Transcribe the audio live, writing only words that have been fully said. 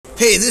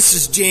Hey, this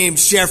is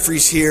James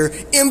Jeffries here,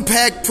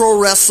 Impact Pro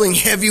Wrestling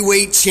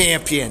Heavyweight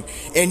Champion,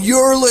 and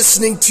you're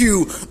listening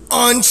to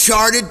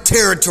Uncharted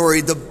Territory.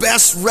 The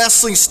best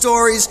wrestling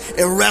stories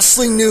and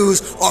wrestling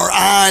news are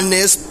on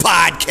this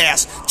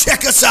podcast.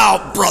 Check us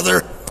out,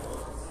 brother.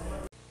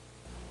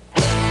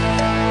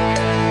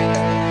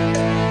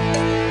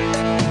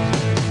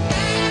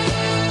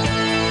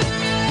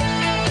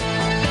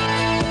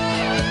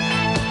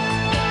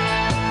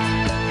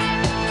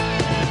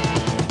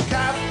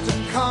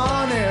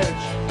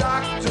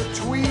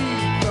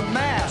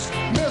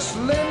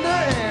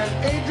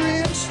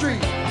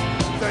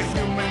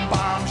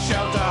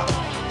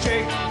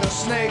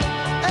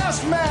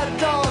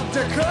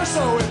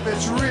 So if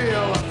it's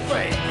real or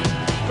fake,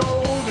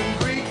 Golden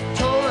Greek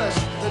told us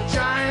the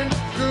giant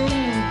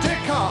goon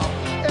Dickov,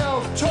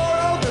 El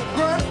Toro, the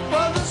Grunt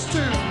Brothers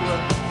too.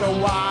 The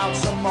Wild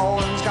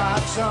Samoans got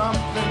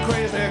something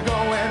crazy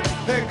going.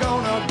 They're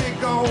gonna be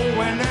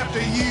going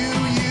after you.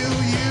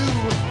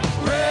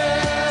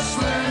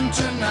 Wrestling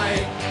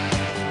tonight,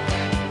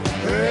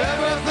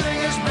 everything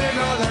is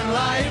bigger than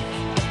life.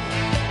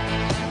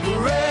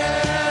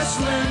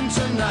 Wrestling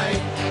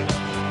tonight,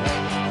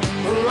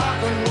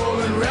 rock and roll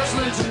and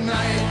wrestling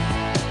tonight.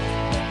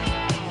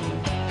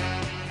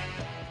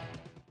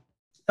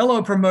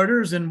 Hello,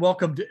 promoters, and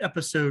welcome to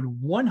episode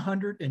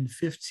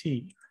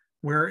 115,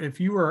 where if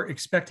you are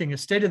expecting a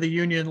State of the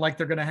Union like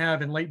they're going to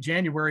have in late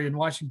January in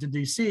Washington,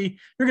 D.C.,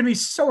 you're going to be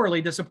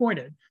sorely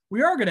disappointed.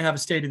 We are going to have a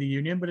State of the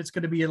Union, but it's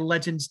going to be a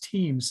Legends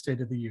Team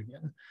State of the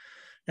Union.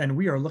 And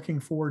we are looking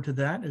forward to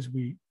that as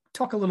we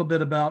talk a little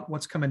bit about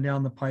what's coming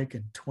down the pike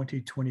in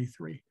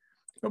 2023.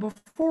 But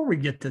before we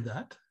get to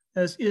that,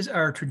 as is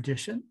our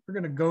tradition, we're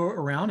going to go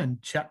around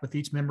and chat with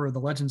each member of the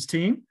Legends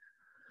team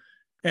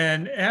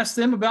and ask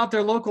them about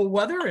their local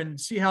weather and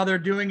see how they're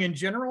doing in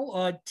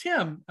general.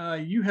 Tim,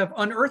 you have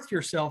unearthed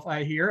yourself,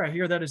 I hear. I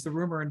hear that is the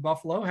rumor in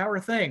Buffalo. How are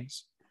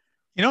things?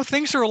 You know,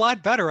 things are a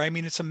lot better. I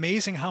mean, it's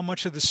amazing how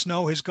much of the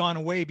snow has gone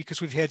away because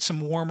we've had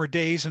some warmer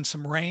days and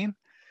some rain.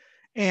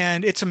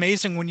 And it's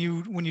amazing when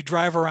you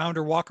drive around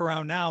or walk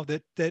around now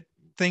that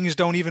things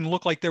don't even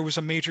look like there was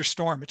a major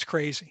storm. It's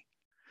crazy.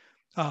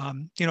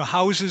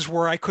 Houses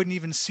where I couldn't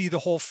even see the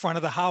whole front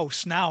of the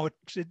house. Now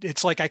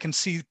it's like I can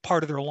see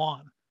part of their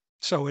lawn.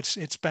 So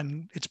it's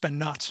been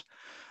nuts.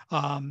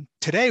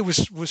 Today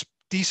was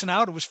decent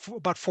out. It was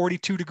about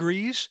 42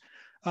 degrees,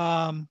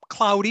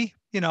 cloudy,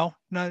 not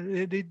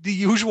the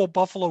usual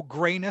Buffalo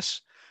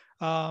grayness.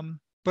 But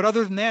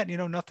other than that,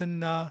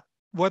 nothing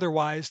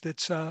weather-wise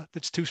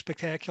that's too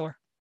spectacular.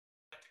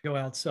 Go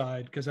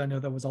outside because I know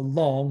that was a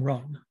long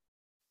run.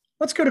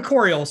 Let's go to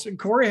Corey Olson.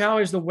 Corey, how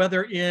is the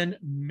weather in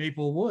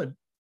Maplewood?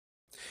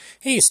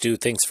 Hey, Stu.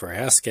 Thanks for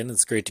asking.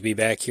 It's great to be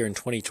back here in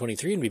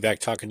 2023 and be back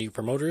talking to you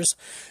promoters.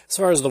 As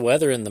far as the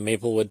weather in the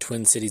Maplewood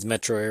Twin Cities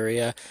metro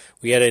area,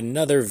 we had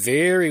another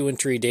very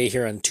wintry day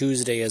here on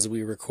Tuesday as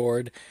we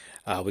record.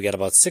 We got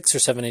about 6 or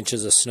 7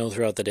 inches of snow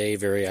throughout the day,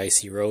 very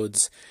icy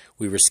roads.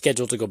 We were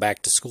scheduled to go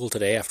back to school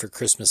today after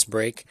Christmas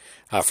break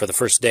for the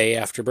first day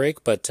after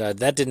break, but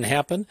that didn't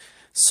happen.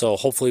 So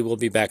hopefully we'll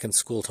be back in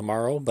school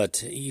tomorrow.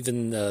 But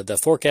even the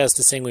forecast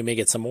is saying we may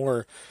get some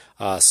more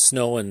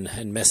snow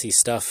and messy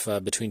stuff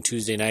between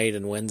Tuesday night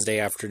and Wednesday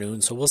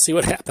afternoon. So we'll see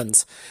what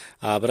happens.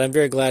 But I'm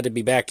very glad to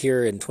be back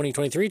here in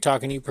 2023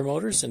 talking to you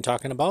promoters and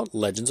talking about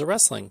Legends of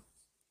Wrestling.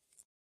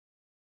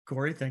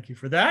 Corey, thank you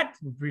for that.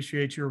 We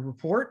appreciate your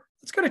report.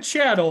 Let's go to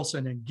Chad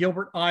Olson in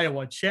Gilbert,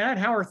 Iowa. Chad,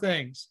 how are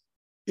things?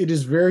 It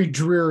is very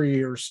dreary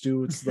here,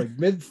 Stu. It's like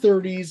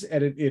mid-30s,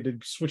 and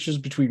it switches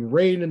between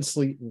rain and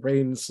sleet and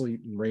rain and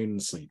sleet and rain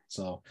and sleet.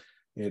 So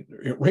it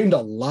rained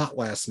a lot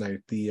last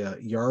night. The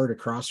yard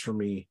across from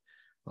me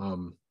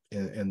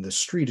and the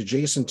street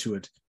adjacent to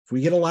it, if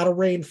we get a lot of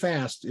rain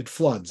fast, it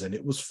floods, and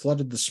it was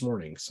flooded this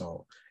morning.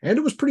 So, and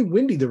it was pretty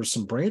windy. There was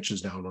some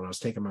branches down when I was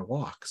taking my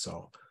walk.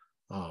 So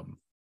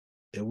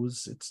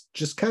it's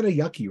just kind of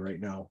yucky right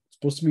now. It's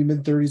supposed to be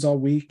mid-30s all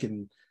week,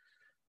 and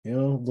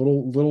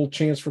little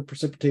chance for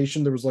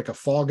precipitation. There was like a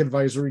fog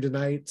advisory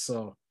tonight,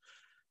 so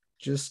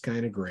just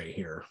kind of gray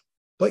here.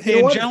 But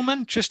hey,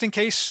 gentlemen, just in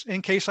case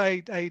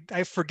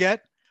I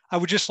forget, I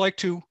would just like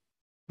to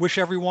wish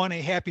everyone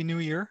a happy New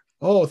Year.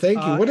 Oh,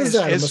 thank you. What is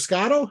that? A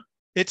Moscato?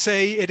 It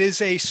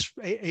is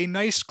a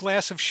nice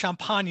glass of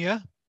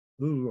champagne.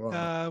 Ooh,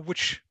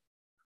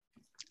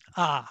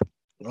 Well,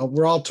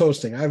 we're all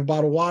toasting. I have a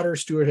bottle of water.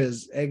 Stuart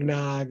has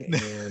eggnog,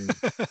 and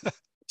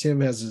Tim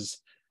has his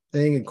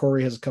thing, and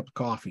Corey has a cup of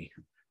coffee.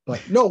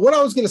 But no, what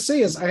I was going to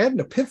say is I had an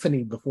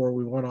epiphany before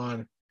we went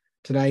on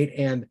tonight,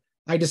 and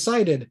I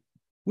decided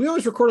we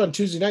always record on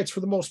Tuesday nights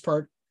for the most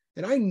part,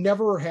 and I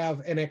never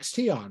have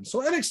NXT on. So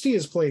NXT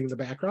is playing in the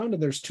background,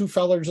 and there's 2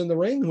 fellers in the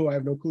ring who I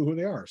have no clue who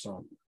they are.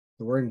 So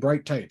they're wearing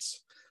bright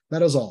tights.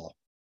 That is all.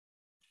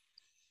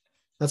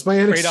 That's my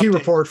NXT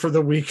report for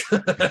the week.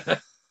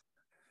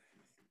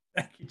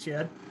 Thank you,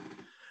 Chad.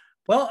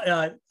 Well,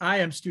 I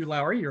am Stu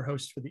Lowry, your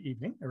host for the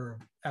evening or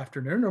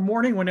afternoon or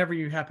morning, whenever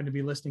you happen to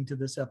be listening to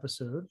this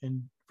episode.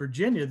 In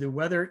Virginia, the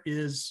weather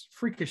is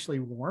freakishly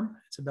warm.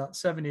 It's about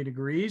 70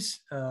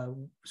 degrees.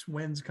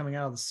 Winds coming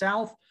out of the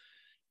south.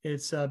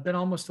 It's been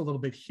almost a little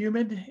bit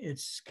humid.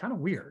 It's kind of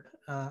weird.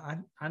 I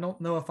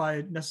don't know if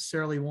I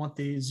necessarily want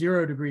the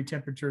 0-degree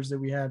temperatures that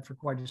we had for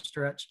quite a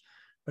stretch,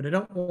 but I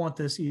don't want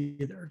this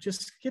either.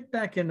 Just get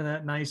back into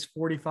that nice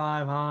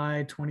 45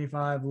 high,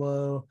 25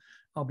 low.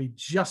 I'll be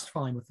just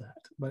fine with that.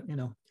 But,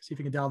 see if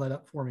you can dial that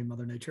up for me,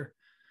 Mother Nature.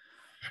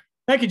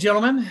 Thank you,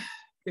 gentlemen.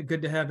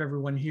 Good to have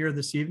everyone here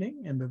this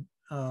evening.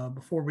 And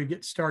before we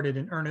get started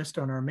in earnest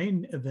on our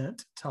main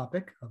event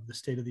topic of the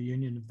State of the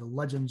Union of the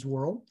Legends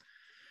world,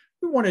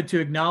 we wanted to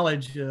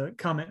acknowledge a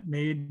comment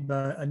made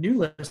by a new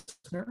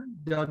listener,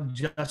 Doug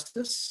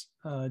Justice.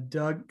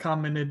 Doug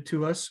commented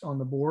to us on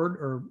the board,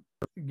 or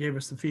gave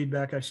us the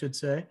feedback, I should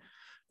say,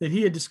 that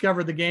he had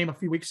discovered the game a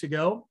few weeks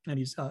ago, and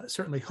he's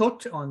certainly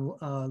hooked on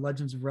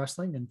Legends of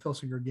Wrestling and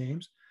Filsinger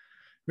games.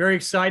 Very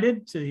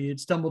excited. He had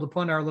stumbled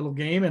upon our little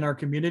game in our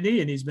community,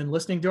 and he's been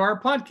listening to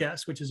our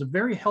podcast, which is a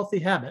very healthy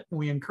habit. And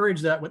we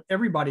encourage that with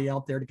everybody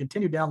out there to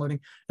continue downloading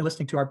and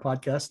listening to our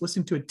podcast.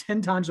 Listen to it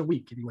 10 times a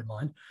week, if you wouldn't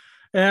mind.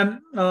 And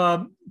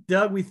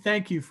Doug, we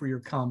thank you for your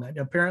comment.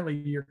 Apparently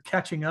you're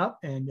catching up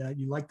and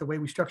you like the way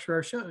we structure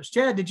our shows.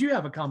 Chad, did you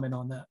have a comment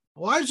on that?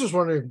 Well, I was just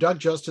wondering if Doug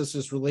Justice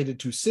is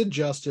related to Sid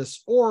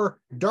Justice or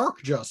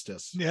Dark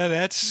Justice. Yeah,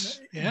 that's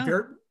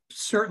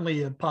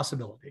certainly a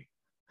possibility.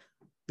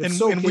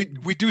 And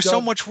we do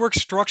so much work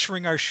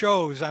structuring our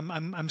shows.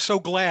 I'm so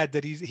glad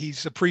that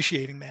he's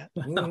appreciating that.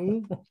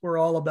 Mm-hmm. We're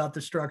all about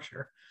the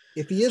structure.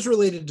 If he is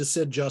related to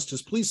Sid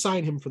Justice, please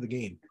sign him for the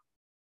game.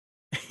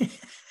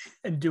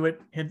 And do it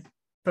in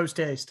post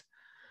haste.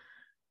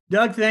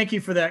 Doug, thank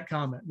you for that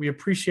comment. We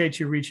appreciate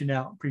you reaching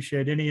out.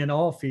 Appreciate any and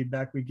all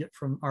feedback we get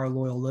from our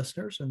loyal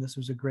listeners. And this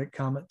was a great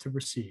comment to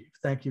receive.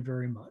 Thank you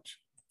very much.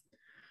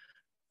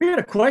 We had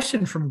a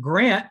question from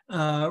Grant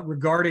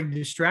regarding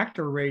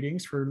distractor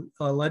ratings for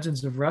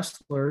Legends of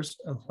Wrestling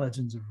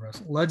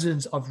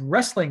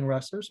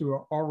wrestlers who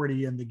are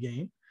already in the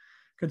game,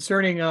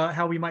 concerning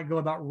how we might go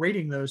about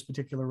rating those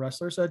particular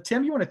wrestlers.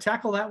 Tim, you want to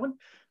tackle that one?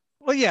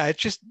 Well, yeah, it's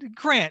just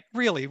Grant,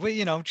 really,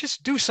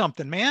 just do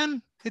something,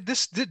 man.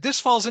 This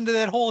falls into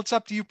that whole, it's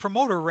up to you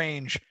promoter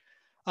range.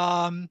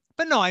 But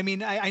no, I mean,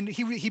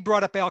 he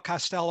brought up Al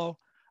Costello,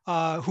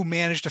 who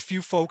managed a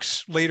few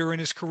folks later in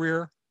his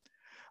career.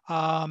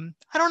 I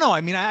don't know.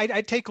 I mean,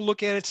 I take a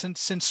look at it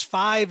since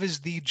 5 is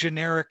the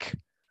generic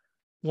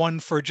one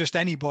for just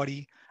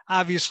anybody.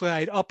 Obviously,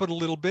 I'd up it a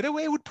little bit. It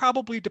would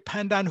probably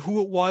depend on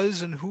who it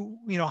was and who,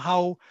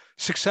 how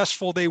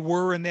successful they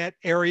were in that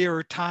area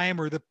or time,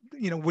 or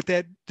with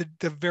the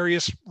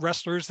various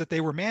wrestlers that they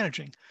were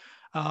managing.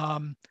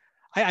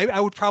 I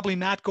would probably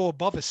not go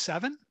above a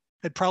 7.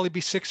 It'd probably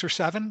be 6 or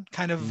 7,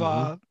 kind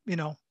of,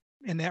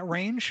 in that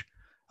range,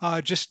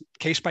 just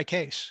case by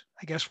case,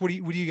 I guess. What do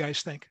you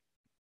guys think?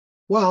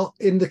 Well,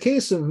 in the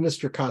case of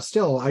Mr.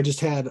 Costello, I just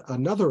had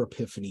another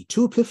epiphany,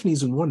 2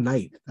 epiphanies in one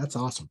night. That's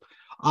awesome.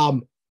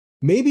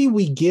 Maybe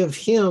we give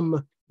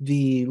him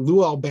the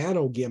Lou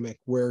Albano gimmick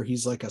where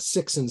he's like a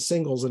 6 in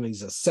singles and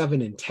he's a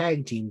 7 in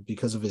tag team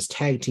because of his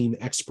tag team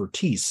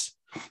expertise.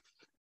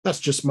 That's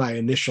just my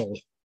initial,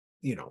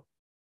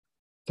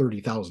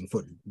 30,000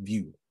 foot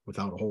view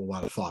without a whole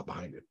lot of thought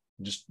behind it.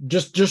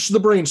 Just the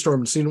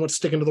brainstorm and seeing what's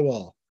sticking to the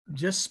wall.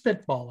 Just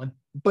spitballing.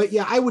 But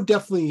yeah, I would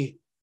definitely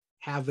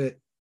have it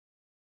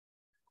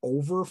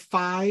over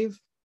 5,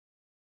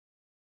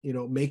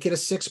 make it a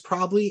 6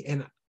 probably.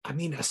 And I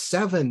mean, a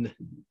 7,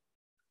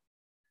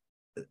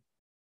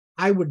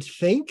 I would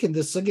think, and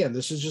this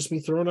is just me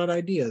throwing out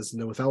ideas,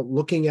 without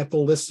looking at the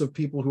list of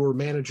people who are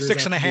managers.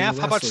 6.5.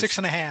 How about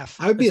 6.5?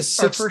 I would be a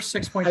 6. First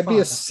 6.5. I'd be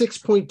a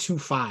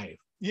 6.25.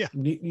 Yeah.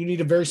 You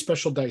need a very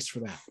special dice for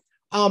that.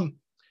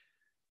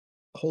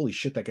 Holy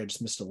shit, that guy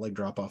just missed a leg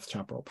drop off the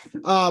top rope.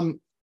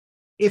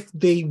 If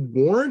they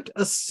weren't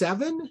a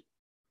 7,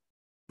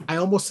 I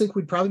almost think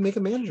we'd probably make a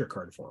manager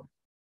card for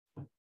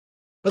them.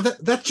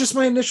 But that's just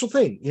my initial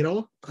thing,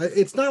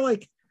 It's not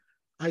like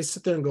I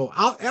sit there and go,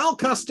 Al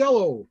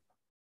Costello,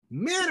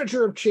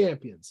 manager of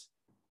champions.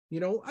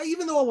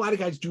 Even though a lot of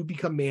guys do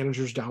become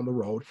managers down the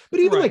road,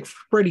 but even like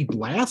Freddie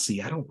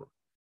Blassie,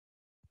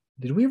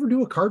 did we ever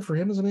do a card for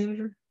him as a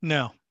manager?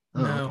 No.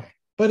 No. Okay.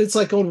 But it's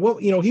like,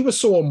 he was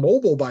so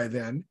immobile by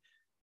then.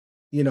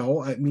 He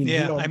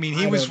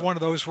was one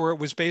of those where it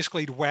was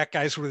basically to whack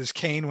guys with his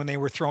cane when they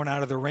were thrown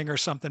out of the ring or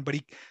something. But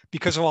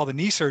because of all the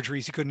knee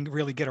surgeries, he couldn't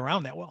really get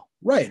around that well.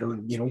 Right. Or,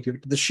 give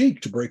it to the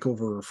Sheik to break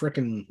over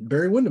frickin'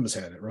 Barry Windham's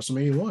head at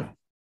WrestleMania 1.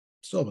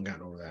 Still haven't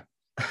gotten over that.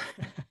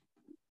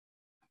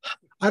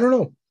 I don't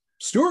know.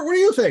 Stuart, what do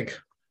you think?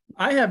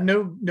 I have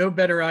no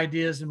better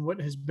ideas than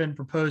what has been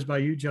proposed by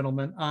you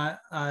gentlemen.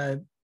 I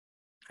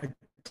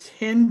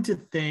tend to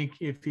think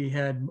if he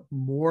had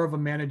more of a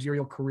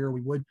managerial career,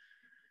 we would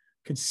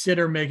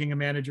consider making a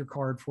manager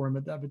card for him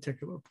at that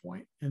particular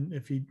point. And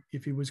if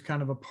he was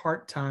kind of a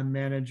part-time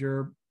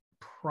manager,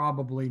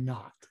 probably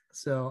not.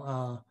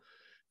 So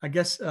I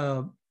guess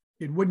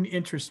it wouldn't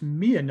interest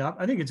me enough.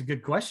 I think it's a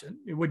good question.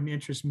 It wouldn't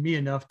interest me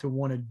enough to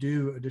want to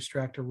do a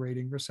distractor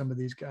rating for some of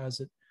these guys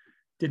that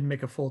didn't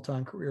make a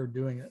full-time career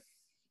doing it.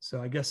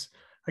 So I guess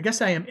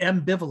I am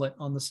ambivalent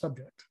on the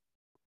subject.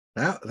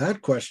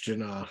 That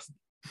question,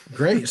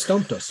 Grant, you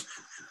stumped us.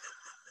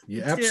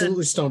 You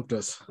absolutely stumped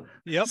us.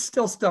 Yep.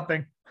 Still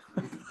stumping.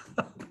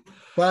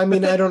 But I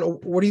mean, I don't know.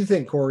 What do you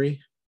think,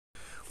 Corey?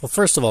 Well,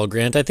 first of all,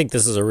 Grant, I think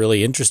this is a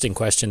really interesting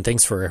question.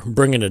 Thanks for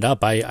bringing it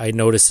up. I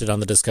noticed it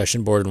on the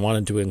discussion board and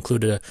wanted to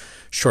include a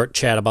short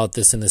chat about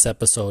this in this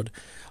episode.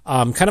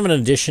 Kind of in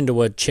addition to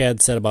what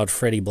Chad said about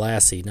Freddie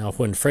Blassie. Now,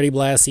 when Freddie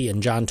Blassie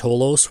and John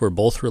Tolos were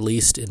both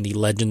released in the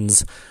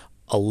Legends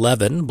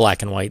 11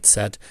 black and white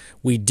set,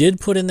 we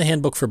did put in the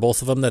handbook for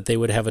both of them that they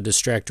would have a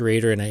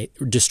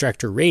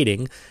distractor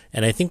rating,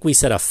 and I think we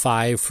set a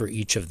 5 for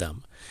each of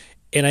them.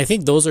 And I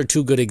think those are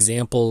two good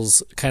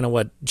examples, kind of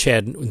what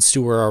Chad and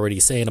Stu were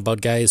already saying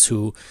about guys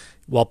who,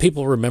 while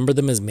people remember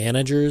them as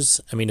managers,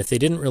 I mean, if they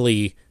didn't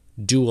really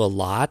do a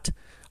lot,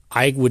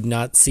 I would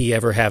not see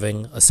ever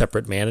having a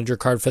separate manager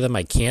card for them.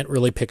 I can't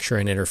really picture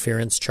an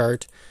interference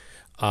chart.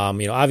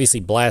 Obviously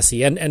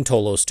Blassie and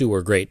Tolos too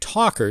were great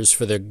talkers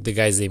for the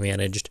guys they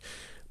managed,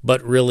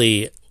 but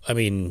really, I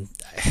mean,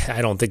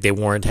 I don't think they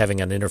warrant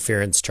having an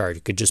interference chart.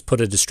 You could just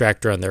put a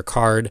distractor on their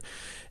card.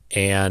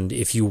 And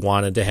if you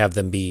wanted to have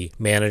them be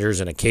managers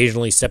and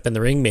occasionally step in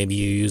the ring, maybe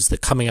you use the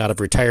coming out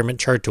of retirement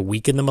chart to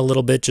weaken them a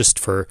little bit just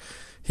for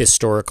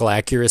historical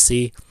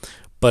accuracy.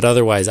 But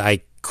otherwise,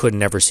 I could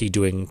never see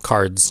doing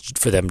cards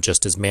for them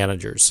just as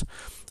managers.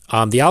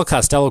 The Al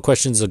Costello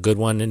question is a good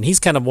one, and he's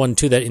kind of one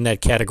too that in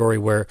that category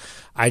where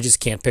I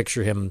just can't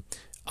picture him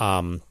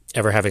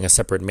ever having a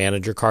separate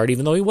manager card,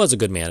 even though he was a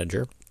good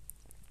manager.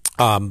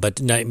 But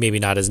maybe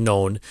not as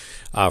known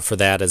for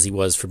that as he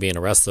was for being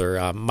a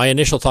wrestler. My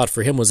initial thought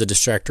for him was a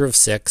distractor of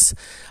 6.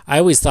 I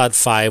always thought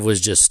 5 was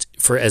just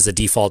as a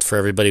default for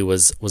everybody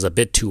was a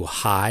bit too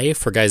high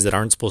for guys that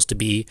aren't supposed to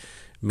be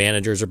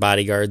managers or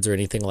bodyguards or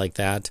anything like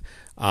that.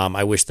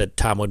 I wish that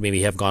Tom would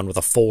maybe have gone with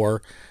a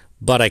 4,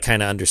 but I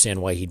kind of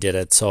understand why he did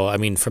it. So, I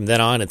mean, from then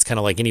on, it's kind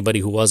of like anybody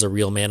who was a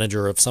real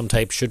manager of some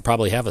type should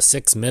probably have a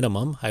 6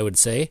 minimum, I would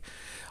say.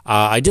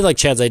 I did like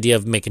Chad's idea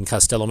of making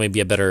Costello maybe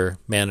a better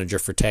manager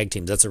for tag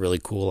teams. That's a really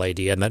cool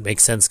idea, and that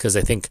makes sense because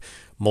I think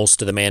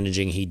most of the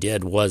managing he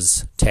did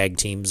was tag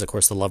teams, of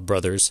course, the Love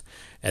Brothers,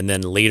 and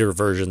then later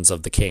versions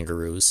of the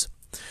Kangaroos.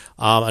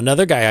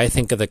 Another guy I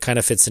think that kind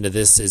of fits into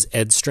this is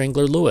Ed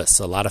Strangler Lewis.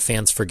 A lot of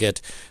fans forget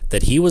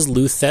that he was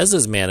Lou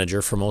Thesz's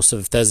manager for most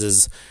of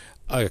Thesz's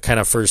kind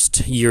of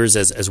first years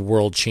as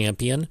world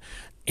champion.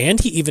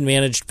 And he even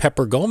managed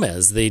Pepper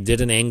Gomez. They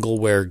did an angle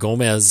where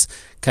Gomez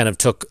kind of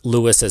took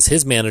Lewis as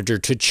his manager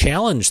to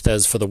challenge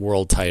Thesz for the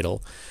world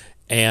title.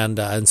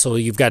 And so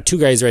you've got two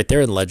guys right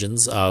there in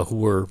Legends who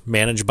were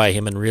managed by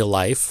him in real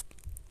life.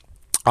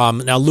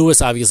 Now,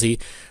 Lewis, obviously,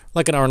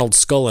 like an Arnold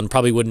Scullin,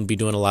 probably wouldn't be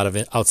doing a lot of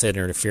outside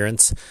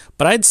interference,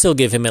 but I'd still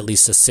give him at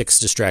least a 6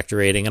 distractor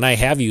rating, and I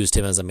have used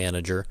him as a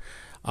manager.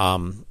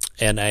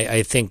 And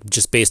I think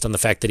just based on the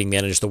fact that he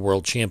managed the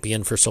world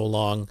champion for so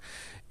long,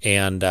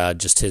 and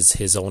just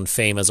his own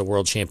fame as a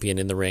world champion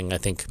in the ring, I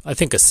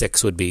think a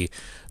 6 would be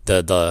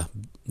the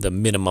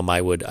minimum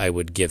I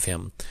would give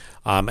him.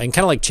 And kind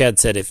of like Chad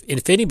said,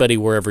 if anybody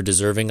were ever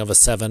deserving of a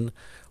 7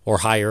 or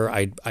higher,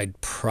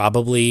 I'd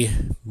probably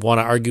want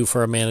to argue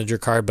for a manager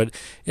card, but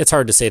it's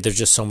hard to say. There's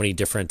just so many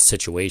different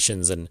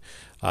situations and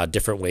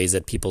different ways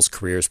that people's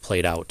careers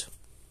played out.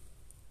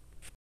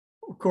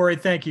 Corey,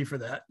 thank you for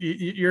that.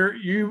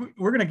 We're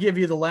going to give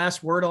you the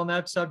last word on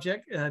that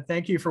subject.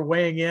 Thank you for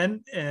weighing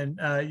in, and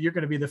you're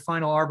going to be the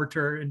final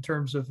arbiter in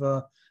terms of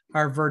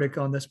our verdict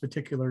on this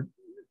particular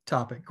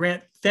topic.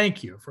 Grant,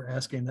 thank you for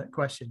asking that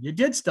question. You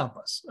did stump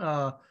us.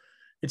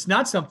 It's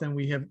not something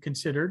we have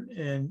considered,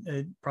 and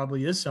it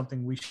probably is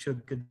something we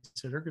should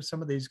consider because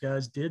some of these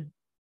guys did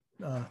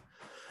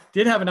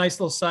have a nice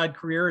little side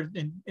career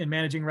in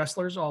managing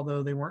wrestlers,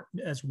 although they weren't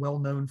as well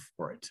known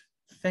for it.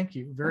 Thank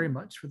you very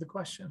much for the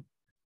question.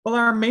 Well,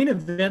 our main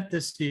event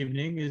this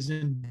evening is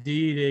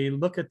indeed a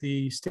look at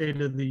the State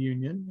of the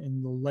Union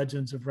in the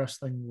Legends of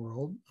Wrestling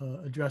world,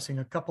 addressing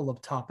a couple of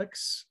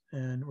topics.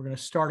 And we're going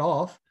to start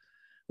off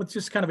with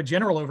just kind of a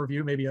general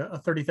overview, maybe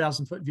a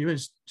 30,000-foot view,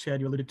 as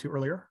Chad, you alluded to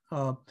earlier,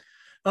 of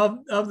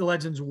the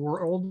Legends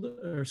world,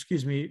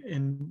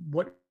 in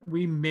what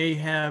we may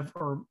have,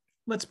 or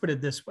let's put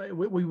it this way,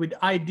 we would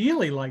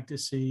ideally like to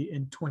see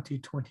in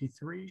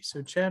 2023.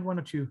 So, Chad, why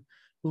don't you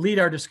lead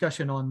our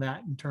discussion on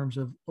that in terms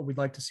of what we'd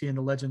like to see in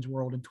the Legends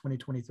world in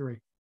 2023.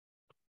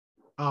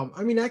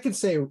 I mean, I can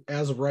say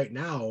as of right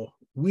now,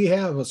 we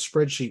have a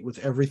spreadsheet with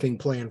everything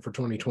planned for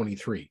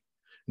 2023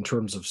 in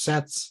terms of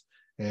sets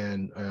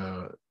and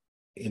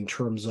in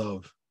terms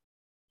of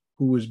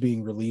who is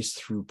being released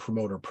through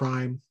Promoter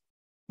Prime.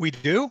 We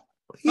do?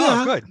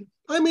 Yeah. Oh, good.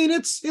 I mean,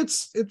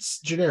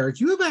 it's generic.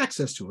 You have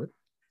access to it.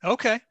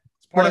 Okay.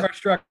 Part of our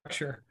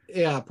structure.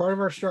 Yeah, part of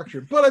our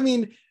structure. But I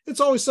mean, it's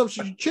always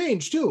subject to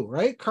change too,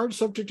 right? Cards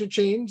subject to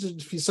change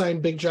if you sign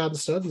Big John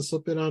Studd and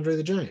slip in Andre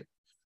the Giant.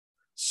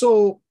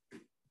 So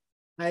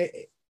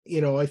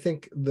I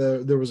think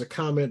there was a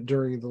comment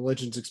during the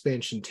Legends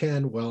expansion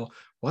 10. Well,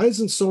 why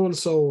isn't so and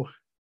so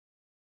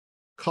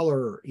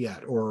color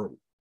yet? Or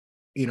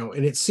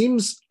and it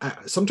seems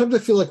sometimes I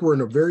feel like we're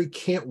in a very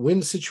can't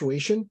win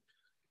situation,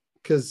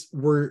 because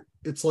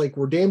it's like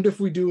we're damned if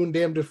we do and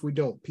damned if we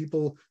don't.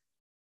 People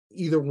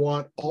either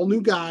want all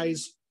new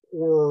guys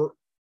or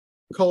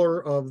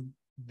color of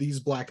these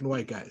black and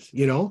white guys,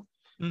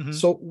 Mm-hmm.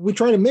 So we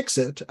try to mix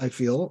it. I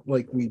feel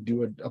like we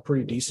do a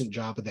pretty decent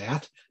job of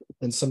that,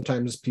 and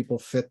sometimes people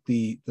fit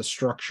the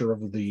structure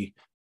of the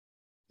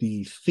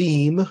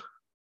theme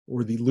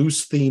or the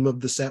loose theme of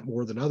the set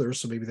more than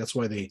others, so maybe that's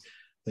why they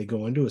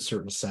go into a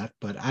certain set.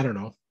 But I don't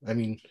know. I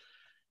mean,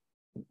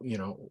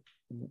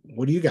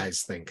 what do you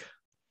guys think?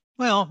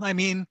 Well, I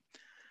mean,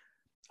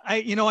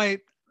 again,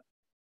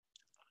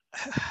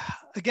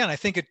 I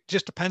think it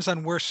just depends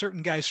on where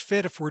certain guys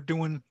fit. If we're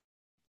doing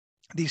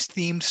these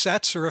themed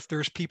sets, or if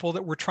there's people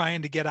that we're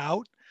trying to get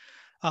out.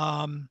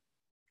 I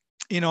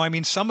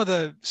mean, some of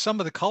the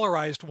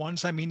colorized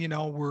ones, I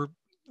mean,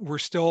 we're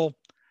still,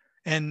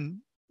 and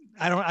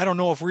I don't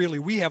know if really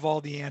we have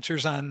all the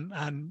answers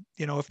on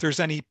if there's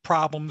any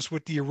problems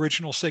with the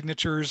original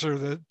signatures or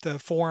the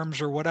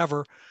forms or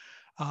whatever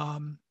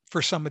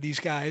for some of these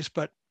guys.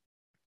 But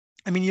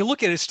I mean, you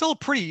look at it, it's still a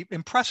pretty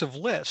impressive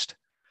list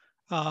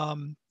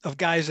of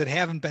guys that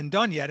haven't been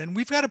done yet. And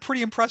we've got a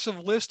pretty impressive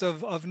list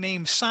of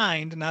names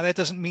signed. Now, that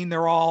doesn't mean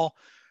they're all,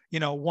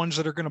 ones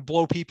that are going to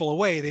blow people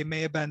away. They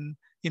may have been,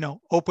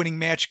 opening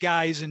match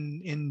guys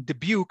in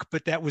Dubuque,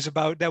 but that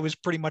was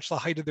pretty much the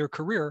height of their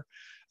career.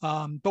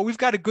 But we've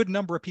got a good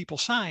number of people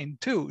signed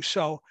too.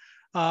 So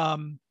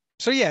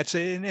yeah,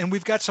 and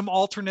we've got some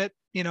alternate,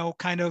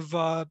 kind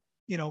of,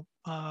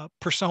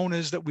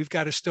 personas that we've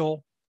got to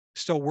still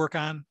work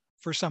on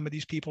for some of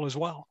these people as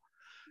well.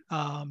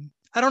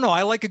 I don't know.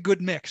 I like a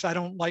good mix. I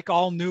don't like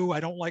all new. I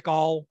don't like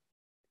all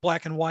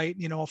black and white.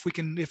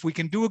 If we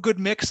can do a good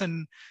mix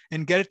and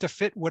get it to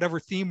fit whatever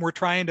theme we're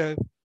trying to,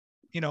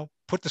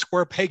 put the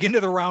square peg into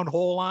the round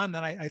hole on,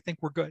 then I think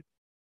we're good.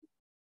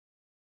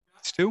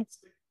 Stu?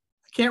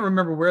 I can't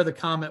remember where the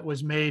comment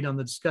was made on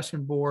the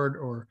discussion board,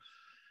 or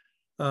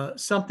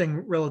something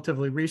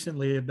relatively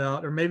recently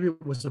about, or maybe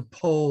it was a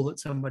poll that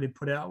somebody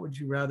put out. Would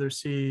you rather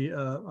see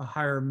a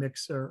higher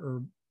mix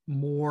or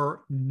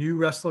more new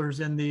wrestlers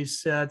in these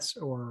sets,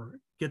 or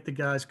get the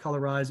guys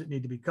colorized that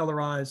need to be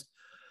colorized?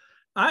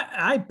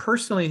 I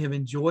personally have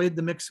enjoyed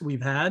the mix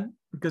we've had,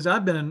 because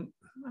I've been in,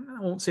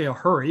 I won't say a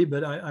hurry,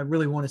 but I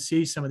really want to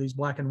see some of these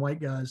black and white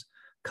guys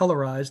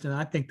colorized. And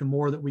I think the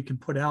more that we can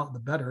put out, the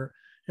better.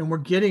 And we're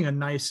getting a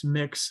nice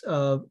mix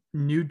of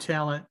new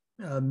talent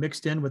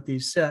mixed in with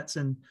these sets.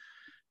 And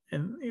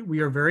we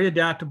are very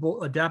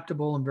adaptable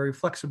and very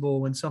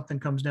flexible when something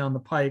comes down the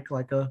pike,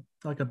 like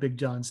a Big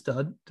John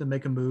Studd, to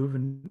make a move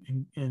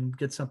and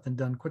get something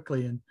done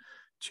quickly and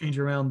change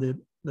around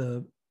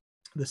the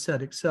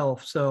set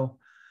itself. So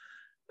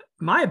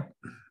my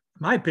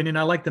opinion,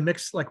 I like the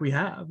mix like we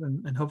have,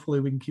 and hopefully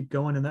we can keep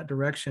going in that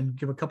direction,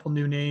 give a couple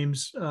new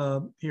names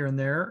here and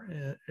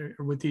there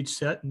with each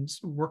set, and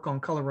work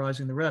on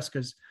colorizing the rest,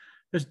 because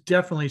there's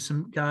definitely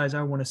some guys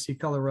I want to see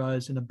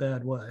colorized in a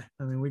bad way.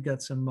 I mean, we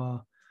got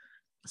some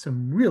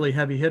really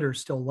heavy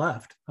hitters still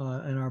left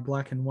in our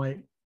black and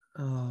white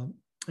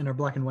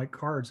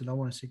cards that I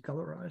want to see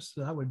colorized.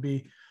 So that would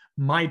be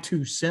my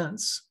 2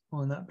 cents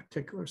on that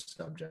particular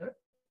subject.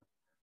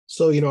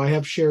 So, I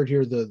have shared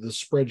here the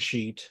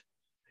spreadsheet,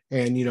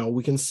 and,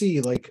 we can see,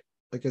 like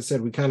I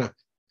said, we kind of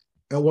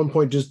at one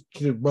point just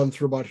run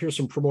through about, here's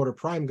some promoter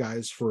prime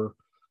guys for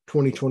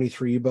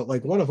 2023, but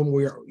like one of them,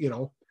 we are,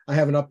 I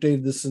haven't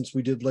updated this since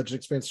we did Legend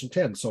Expansion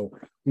 10. So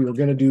we were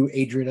going to do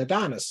Adrian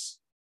Adonis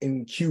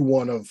in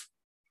Q1 of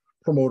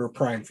promoter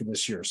prime for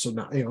this year. So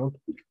now,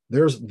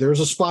 there's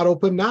a spot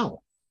open now,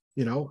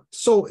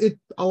 so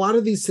a lot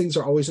of these things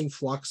are always in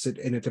flux,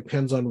 and it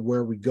depends on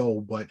where we go,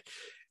 but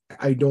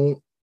I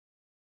don't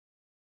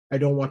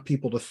want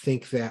people to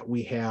think that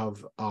we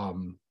have,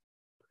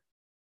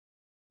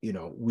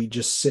 we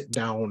just sit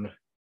down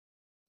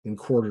in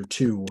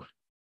Q2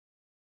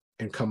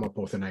 and come up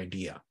with an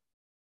idea.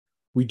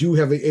 We do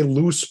have a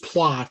loose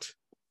plot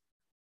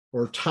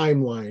or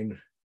timeline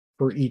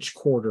for each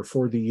quarter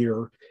for the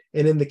year.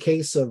 And in the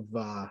case of,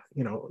 the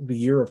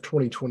year of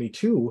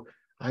 2022,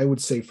 I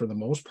would say for the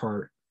most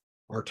part,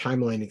 our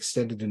timeline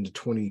extended into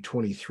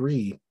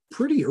 2023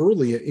 pretty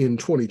early in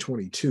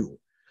 2022.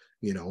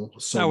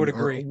 So I would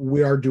agree.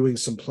 We are doing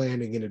some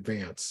planning in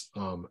advance.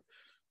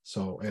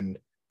 And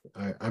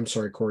I'm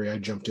sorry, Corey, I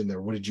jumped in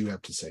there. What did you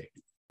have to say?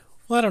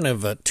 Well, I don't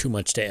have too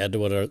much to add to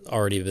what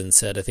already been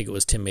said. I think it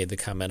was Tim made the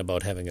comment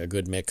about having a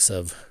good mix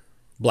of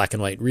black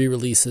and white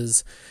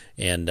re-releases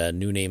and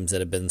new names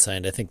that have been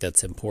signed. I think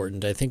that's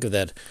important. I think of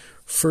that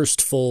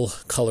first full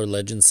color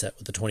Legend set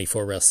with the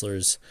 24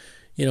 wrestlers.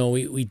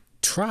 We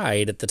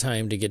tried at the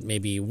time to get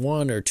maybe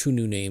 1 or 2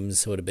 new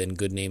names. Would have been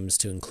good names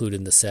to include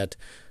in the set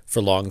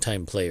for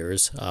longtime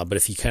players. But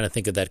if you kind of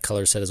think of that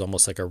color set as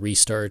almost like a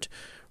restart,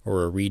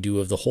 or a redo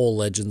of the whole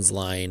Legends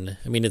line.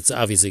 I mean, it's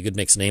obviously a good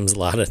mix of names, a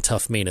lot of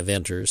tough main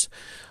eventers.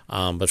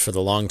 But for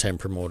the longtime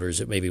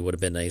promoters, it maybe would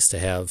have been nice to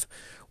have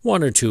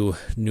one or two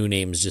new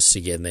names just to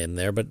get in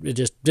there, but it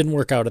just didn't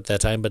work out at that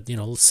time. But,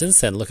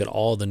 since then, look at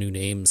all the new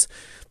names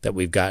that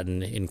we've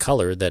gotten in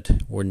color that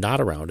were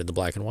not around in the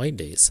black and white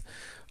days.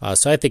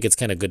 So I think it's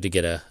kind of good to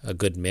get a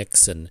good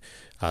mix and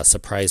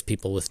surprise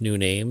people with new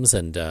names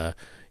and,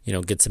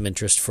 get some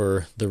interest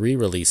for the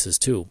re-releases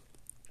too.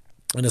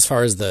 And as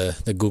far as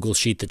the Google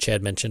Sheet that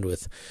Chad mentioned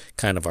with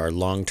kind of our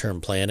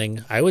long-term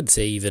planning, I would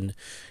say even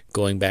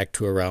going back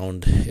to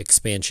around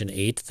Expansion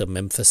 8, the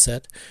Memphis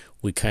set,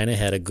 we kind of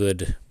had a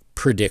good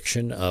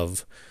prediction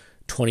of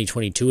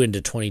 2022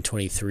 into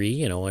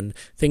 2023, and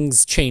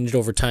things changed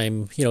over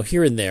time,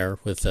 here and there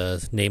with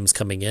names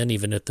coming in.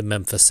 Even at the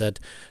Memphis set,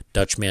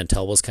 Dutch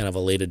Mantel was kind of a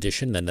late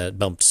addition, then that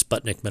bumped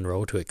Sputnik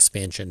Monroe to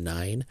Expansion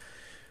 9.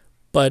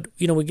 But,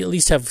 we at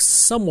least have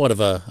somewhat of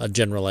a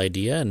general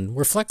idea, and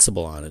we're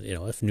flexible on it.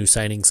 If new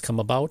signings come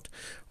about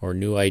or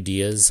new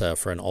ideas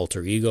for an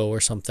alter ego or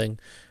something,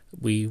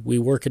 we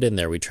work it in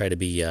there. We try to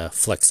be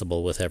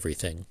flexible with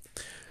everything.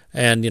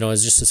 And,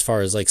 as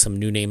far as like some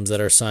new names that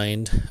are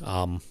signed,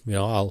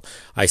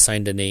 I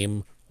signed a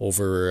name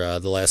over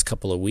the last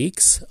couple of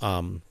weeks.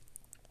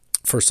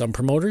 For some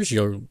promoters,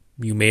 you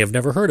may have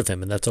never heard of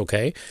him, and that's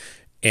okay.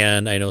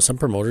 And I know some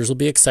promoters will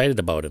be excited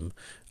about him.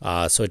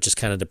 So it just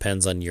kind of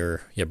depends on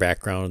your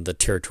background, the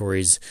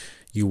territories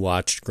you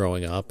watched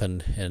growing up,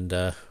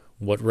 and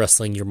what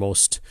wrestling you're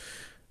most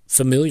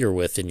familiar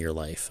with in your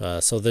life.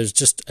 So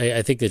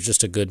I think there's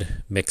just a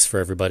good mix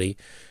for everybody.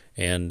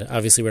 And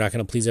obviously we're not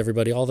going to please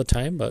everybody all the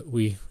time, but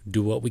we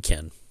do what we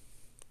can.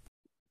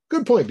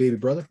 Good point, baby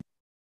brother.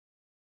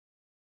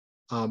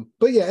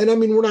 But yeah, and I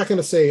mean, we're not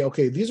going to say,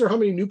 okay, these are how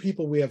many new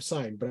people we have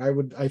signed, but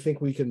I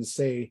think we can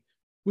say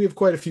we have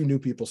quite a few new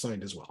people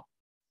signed as well.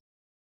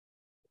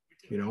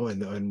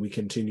 And we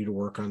continue to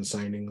work on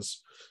signings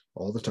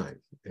all the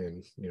time.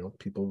 And,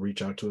 people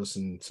reach out to us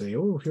and say,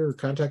 oh, here,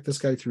 contact this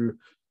guy through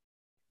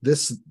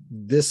this,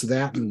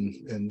 that,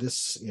 and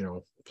this,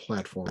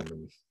 platform.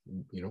 And,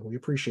 we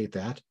appreciate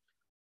that.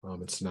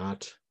 It's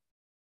not,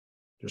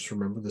 just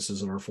remember, this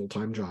isn't our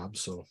full-time job.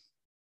 So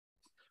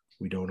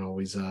we don't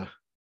always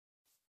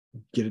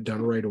get it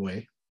done right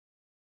away.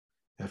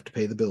 Have to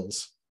pay the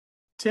bills.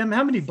 Tim,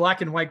 how many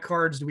black and white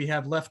cards do we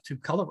have left to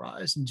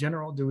colorize in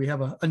general? Do we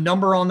have a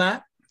number on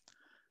that?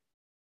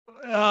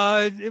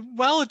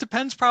 Well, it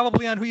depends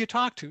probably on who you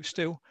talk to,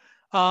 Stu.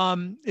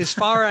 As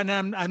far, and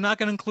I'm not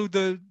going to include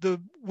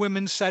the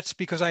women's sets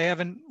because I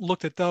haven't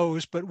looked at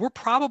those, but we're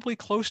probably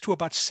close to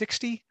about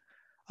 60,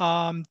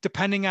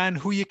 depending on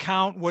who you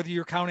count, whether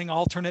you're counting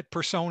alternate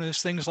personas,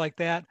 things like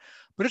that.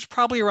 But it's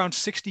probably around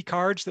 60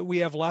 cards that we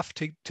have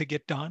left to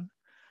get done.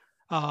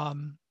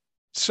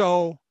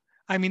 So,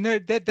 I mean,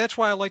 that's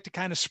why I like to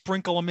kind of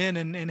sprinkle them in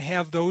and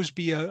have those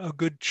be a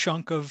good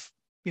chunk of,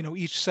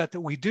 each set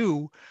that we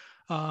do,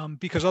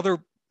 because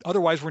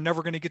otherwise we're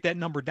never going to get that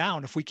number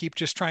down if we keep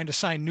just trying to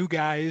sign new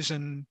guys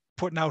and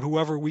putting out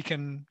whoever we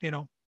can,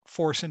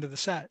 force into the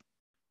set.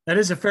 That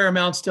is a fair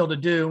amount still to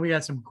do. We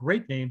had some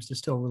great names to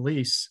still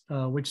release,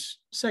 which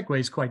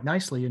segues quite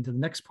nicely into the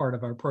next part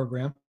of our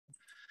program,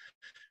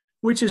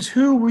 which is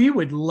who we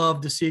would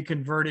love to see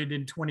converted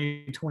in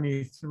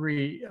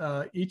 2023,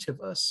 each of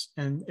us.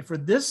 And for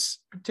this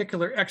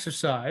particular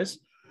exercise,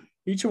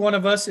 each one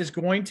of us is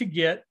going to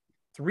get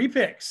 3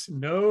 picks,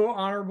 no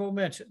honorable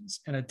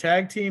mentions, and a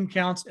tag team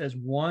counts as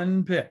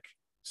 1 pick.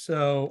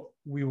 So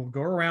we will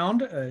go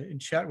around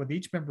and chat with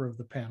each member of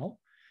the panel,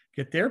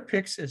 get their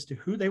picks as to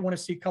who they want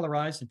to see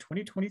colorized in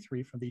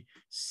 2023 from the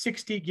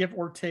 60 give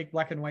or take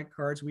black and white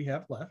cards we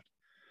have left.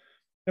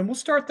 And we'll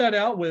start that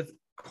out with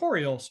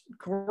Corey Olson.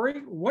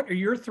 Corey, what are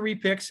your 3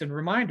 picks? And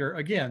reminder,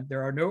 again,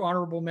 there are no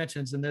honorable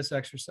mentions in this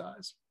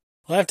exercise.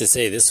 Well, I have to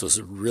say this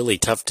was really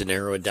tough to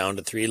narrow it down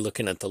to 3,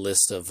 looking at the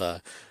list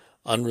of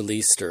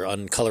unreleased or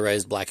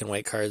uncolorized black and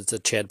white cards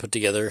that Chad put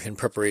together in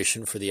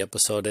preparation for the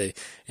episode.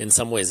 In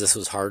some ways, this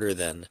was harder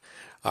than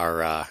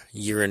our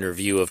year in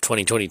review of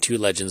 2022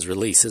 Legends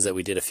releases that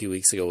we did a few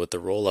weeks ago with the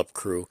roll-up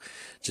crew,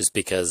 just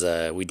because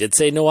we did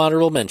say no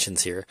honorable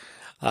mentions here.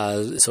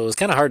 So it was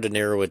kind of hard to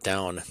narrow it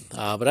down.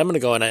 But I'm going to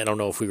go, and I don't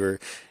know if we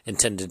were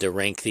intended to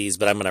rank these,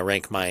 but I'm going to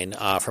rank mine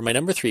for my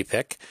number 3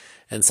 pick.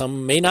 And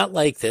some may not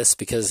like this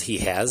because he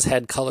has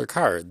had color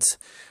cards,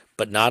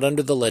 but not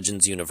under the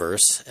Legends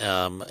universe.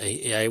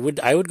 I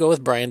would go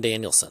with Bryan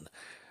Danielson.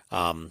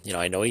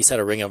 I know he's had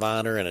a Ring of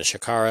Honor and a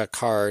Shakara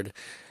card,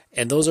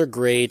 and those are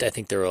great. I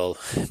think they're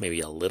maybe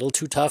a little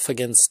too tough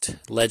against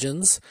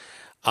Legends.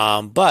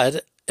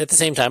 But at the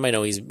same time, I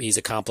know he's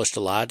accomplished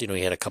a lot.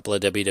 He had a couple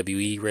of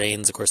WWE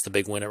reigns, of course, the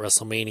big win at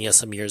WrestleMania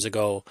some years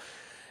ago.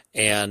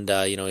 And,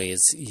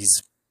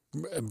 he's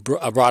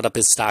brought up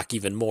his stock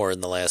even more in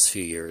the last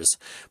few years.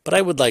 But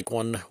I would like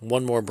one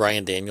more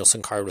Bryan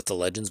Danielson card with the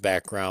Legends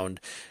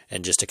background,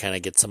 and just to kind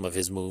of get some of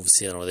his moves,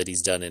 that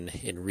he's done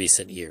in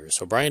recent years.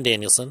 So Bryan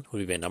Danielson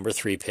would be my number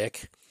 3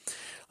 pick.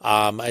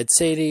 I'd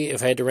say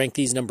if I had to rank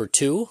these, number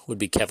 2 would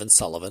be Kevin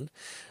Sullivan.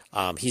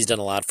 He's done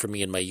a lot for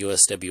me in my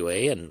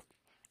USWA, and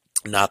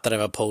not that I'm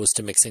opposed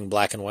to mixing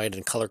black and white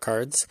and color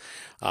cards,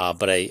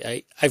 but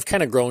I've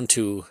kind of grown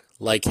to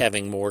like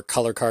having more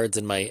color cards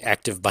in my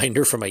active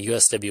binder for my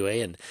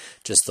USWA, and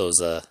just those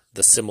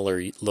the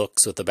similar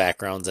looks with the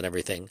backgrounds and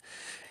everything.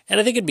 And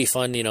I think it'd be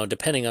fun,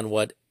 depending on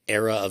what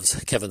era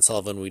of Kevin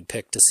Sullivan we'd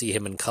pick, to see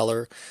him in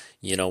color,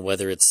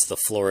 whether it's the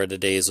Florida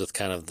days with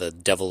kind of the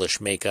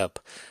devilish makeup,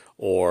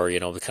 or,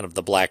 kind of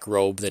the black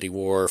robe that he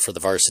wore for the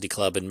varsity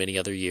club in many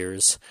other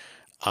years.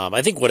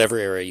 I think whatever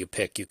era you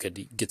pick, you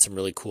could get some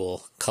really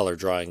cool color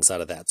drawings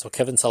out of that. So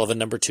Kevin Sullivan,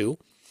 number 2.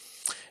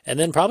 And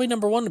then probably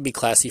number 1 would be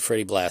Classy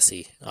Freddie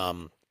Blassie.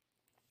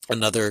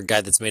 Another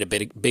guy that's made a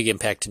big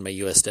impact in my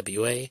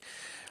USWA.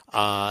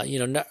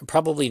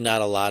 Probably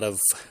not a lot of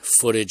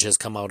footage has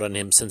come out on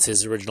him since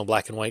his original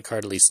black and white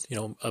card, at least,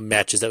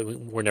 matches that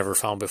were never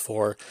found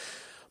before.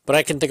 But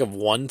I can think of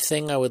one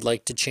thing I would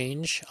like to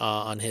change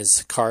on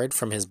his card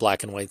from his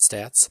black and white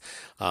stats.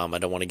 I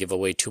don't want to give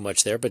away too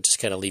much there, but just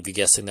kind of leave you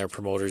guessing there,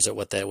 promoters, at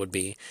what that would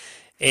be.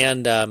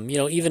 And,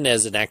 even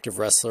as an active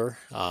wrestler,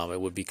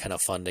 it would be kind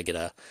of fun to get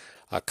a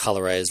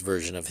colorized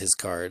version of his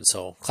card.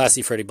 So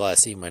Classy Freddie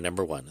Blassie, my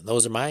number 1. And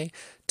those are my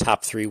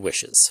top 3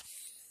 wishes.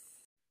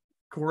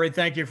 Corey,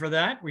 thank you for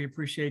that. We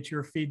appreciate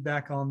your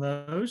feedback on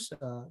those.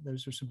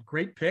 Those are some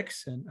great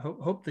picks, and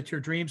hope that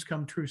your dreams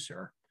come true,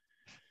 sir.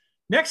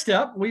 Next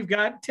up, we've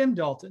got Tim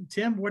Dalton.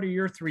 Tim, what are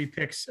your 3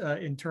 picks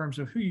in terms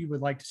of who you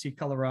would like to see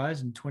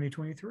colorized in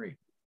 2023?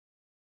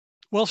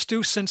 Well,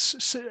 Stu,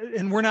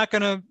 and we're not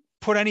going to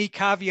put any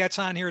caveats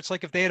on here. It's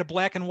like if they had a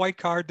black and white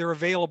card, they're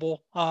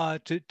available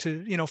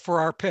for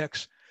our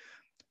picks.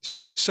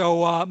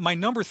 So my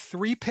number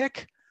 3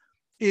 pick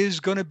is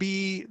going to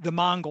be the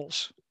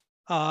Mongols.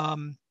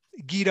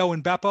 Guido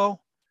and Beppo.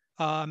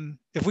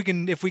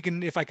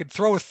 If I could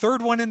throw a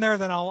third one in there,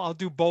 then I'll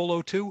do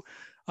Bolo too.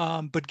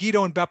 But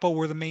Guido and Beppo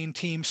were the main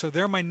team, so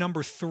they're my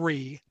number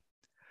 3.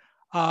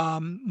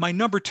 My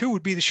number 2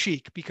 would be the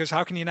Sheik, because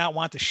how can you not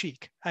want the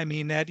Sheik? I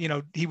mean, that,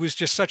 he was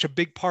just such a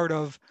big part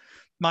of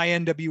my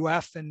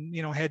NWF, and,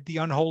 had the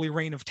unholy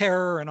reign of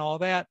terror and all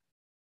that.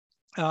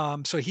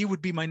 So he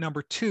would be my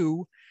number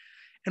 2.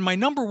 And my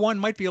number 1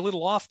 might be a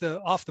little off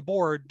the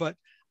board, but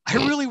I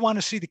really want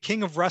to see the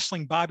King of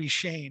Wrestling, Bobby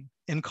Shane,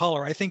 in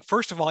color. I think,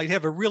 first of all, he'd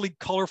have a really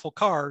colorful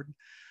card.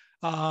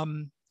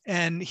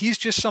 And he's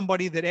just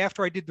somebody that,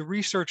 after I did the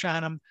research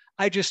on him,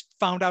 I just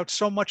found out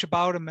so much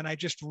about him, and I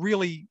just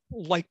really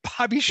like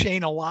Bobby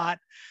Shane a lot.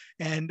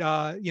 And,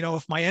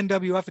 if my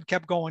NWF had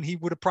kept going, he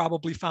would have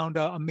probably found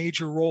a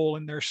major role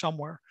in there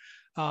somewhere.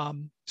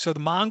 So the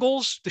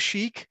Mongols, the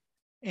Sheik,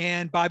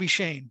 and Bobby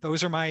Shane,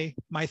 those are my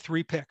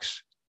 3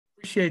 picks.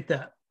 Appreciate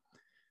that.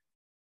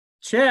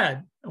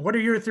 Chad, what are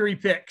your 3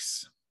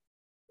 picks?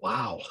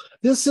 Wow,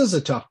 this is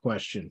a tough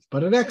question,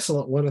 but an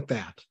excellent one at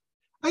that.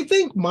 I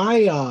think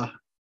my,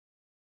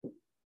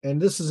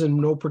 and this is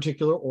in no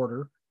particular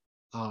order,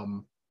 but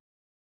I'm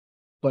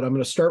going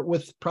to start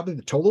with probably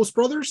the Tolos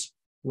brothers.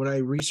 When I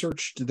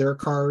researched their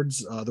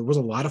cards, there was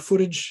a lot of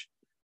footage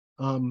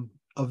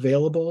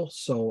available.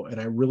 So,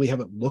 and I really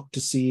haven't looked to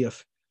see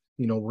if,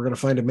 we're going to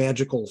find a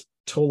magical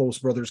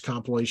Tolos brothers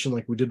compilation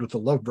like we did with the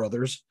Love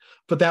brothers,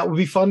 but that would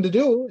be fun to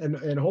do.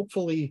 And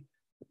hopefully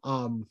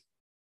that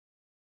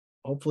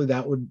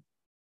would,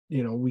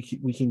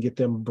 we can get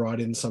them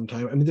brought in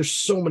sometime. I mean, there's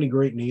so many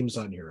great names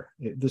on here.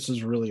 This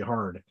is really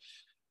hard.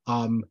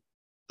 I'm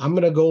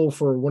going to go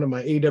for one of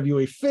my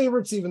AWA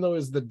favorites, even though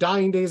it's the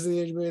dying days of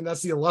the AWA, and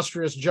that's the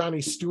illustrious Johnny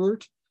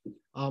Stewart.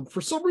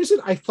 For some reason,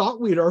 I thought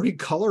we had already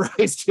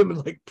colorized him in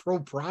like Pro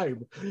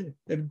Prime.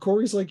 And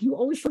Corey's like, you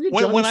always forget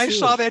Johnny When Stewart. I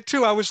saw that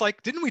too, I was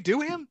like, didn't we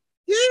do him?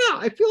 Yeah,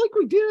 I feel like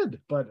we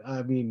did. But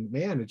I mean,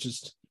 man, it's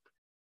just,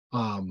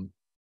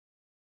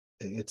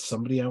 it's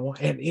somebody I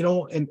want. And,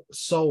 and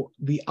so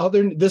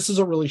this is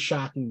a really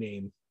shocking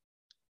name.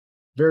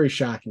 Very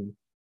shocking.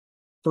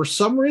 For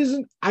some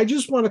reason, I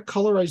just want to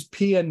colorize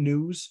PN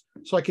News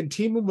so I can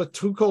team him with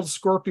Too Cold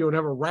Scorpio and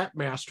have a Rap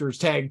Masters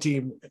tag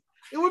team.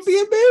 It would be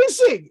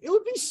amazing. It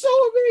would be so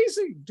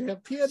amazing to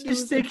have PN News.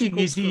 Just thinking,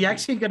 is he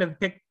actually going to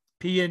pick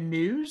PN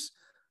News?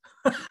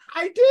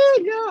 I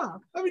did, yeah.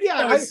 I mean, yeah.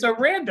 That was so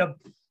random.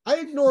 I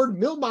ignored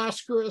Mil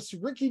Mascaras,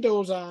 Ricky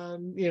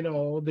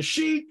Dozon, the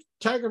Sheik,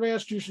 Tiger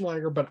Mask, Jushin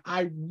Liger, but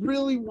I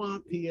really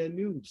want PN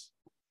News.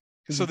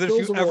 So that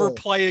if you ever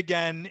play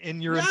again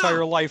in your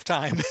entire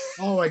lifetime.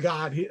 Oh my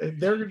God.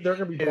 They're going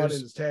to be brought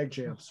in as tag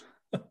champs.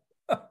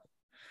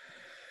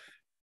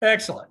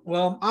 Excellent.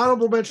 Well,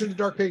 honorable mention to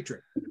Dark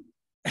Patriot.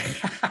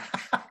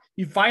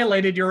 You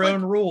violated your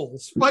own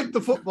rules. Spike the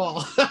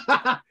football.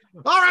 All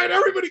right,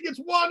 everybody gets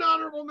one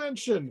honorable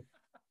mention.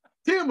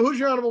 Tim, who's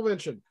your honorable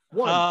mention?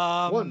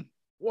 One.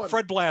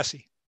 Fred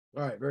Blassie.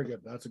 All right, very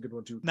good. That's a good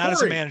one too. Not Corey.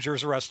 As a manager,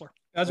 as a wrestler.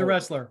 As a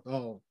wrestler.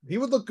 Oh, he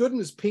would look good in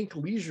his pink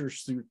leisure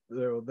suit,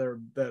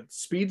 that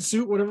speed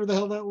suit, whatever the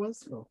hell that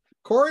was. So,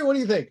 Corey, what do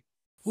you think?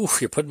 Ooh,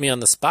 you're putting me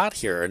on the spot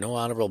here. No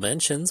honorable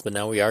mentions, but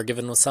now we are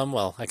giving some.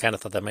 Well, I kind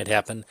of thought that might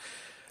happen.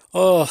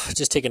 Oh,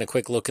 just taking a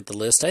quick look at the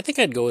list. I think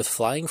I'd go with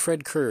Flying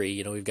Fred Curry.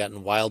 You know, we've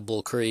gotten Wild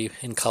Bull Curry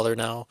in color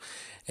now,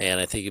 and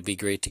I think it'd be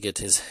great to get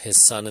his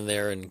son in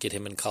there and get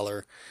him in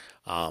color.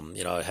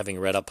 You know, having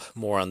read up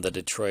more on the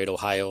Detroit,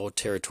 Ohio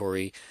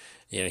territory,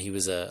 you know, he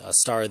was a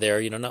star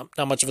there. You know,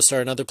 not much of a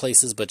star in other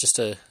places, but just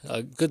a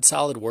good,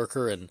 solid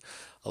worker and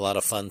a lot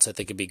of fun. So I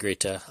think it'd be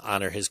great to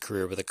honor his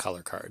career with a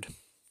color card.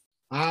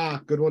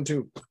 Good one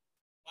too.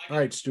 All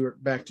right,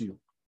 Stuart, back to you.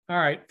 All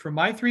right, for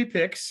my 3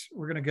 picks,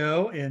 we're going to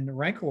go in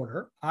rank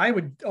order. I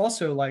would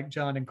also like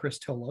John and Chris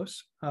Tolos.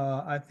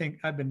 I think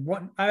I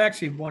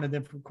actually wanted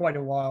them for quite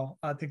a while.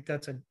 I think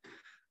that's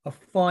a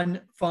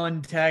fun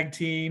tag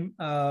team.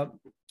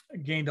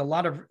 Gained a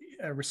lot of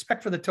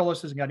respect for the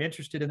Toloses and got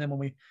interested in them when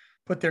we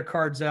put their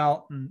cards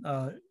out. And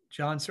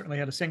John certainly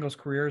had a singles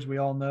career, as we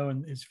all know,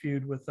 in his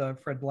feud with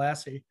Fred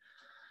Blassie.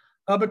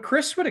 But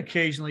Chris would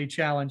occasionally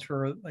challenge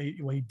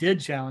he did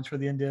challenge for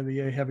the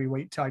NWA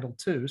heavyweight title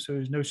too. So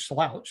he's no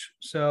slouch.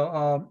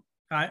 So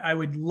I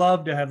would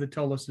love to have the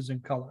Toloses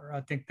in color.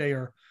 I think they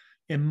are,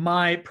 in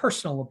my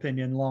personal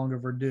opinion, long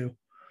overdue.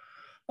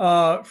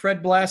 Freddie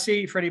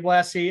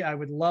Blassie, I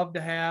would love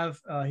to have.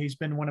 He's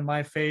been one of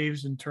my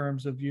faves in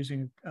terms of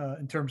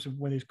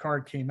when his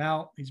card came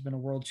out. He's been a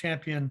world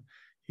champion.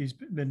 He's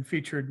been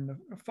featured in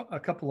a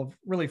couple of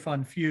really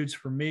fun feuds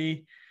for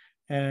me.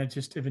 And I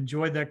just have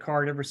enjoyed that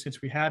card ever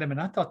since we had him.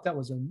 And I thought that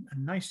was a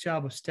nice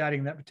job of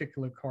statting that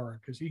particular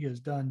card, because he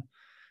has done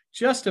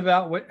just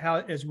about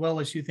as well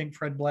as you think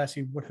Fred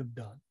Blassie would have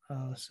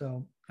done.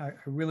 So I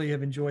really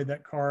have enjoyed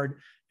that card.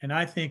 And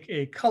I think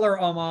a color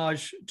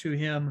homage to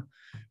him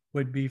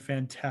would be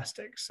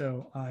fantastic.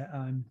 So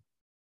I'm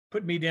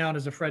put me down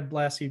as a Fred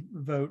Blassie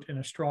vote, and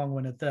a strong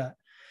one at that.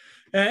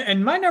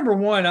 And my number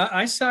one,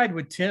 I side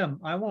with Tim.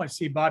 I want to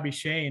see Bobby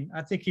Shane.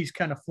 I think he's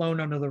kind of flown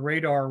under the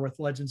radar with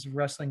Legends of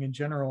Wrestling in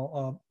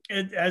general,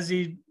 as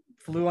he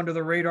flew under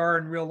the radar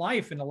in real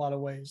life in a lot of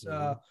ways.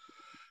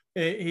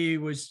 He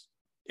was,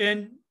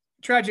 and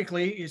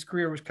tragically, his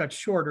career was cut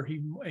short, or he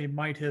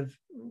might have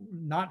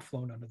not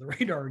flown under the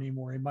radar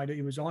anymore.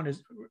 He was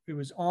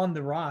on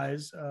the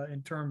rise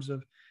in terms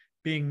of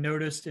being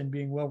noticed and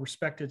being well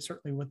respected,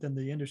 certainly within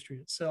the industry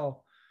itself.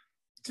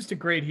 Just a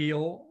great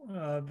heel,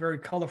 very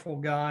colorful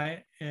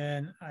guy,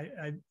 and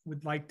I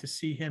would like to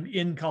see him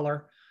in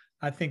color.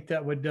 I think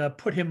that would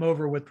put him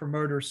over with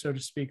promoters, so to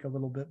speak, a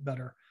little bit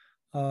better,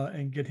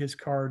 and get his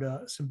card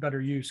some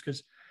better use.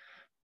 Because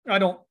I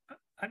don't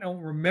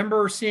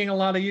remember seeing a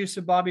lot of use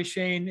of Bobby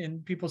Shane in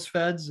people's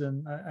feds,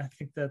 and I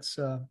think that's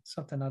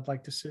something I'd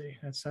like to see.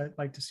 I'd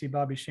like to see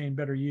Bobby Shane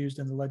better used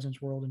in the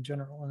Legends world in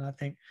general, and I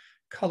think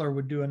color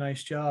would do a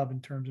nice job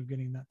in terms of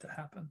getting that to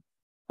happen.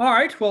 All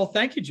right. Well,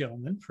 thank you,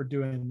 gentlemen, for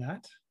doing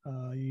that.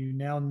 You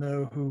now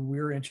know who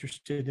we're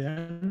interested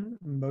in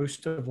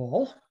most of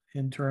all,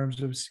 in terms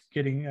of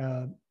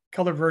getting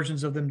color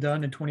versions of them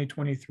done in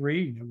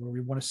 2023, where we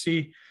want to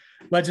see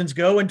Legends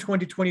go in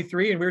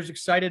 2023. And we're as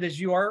excited as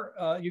you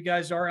are. You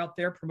guys are out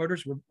there,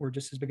 promoters. We're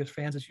just as big as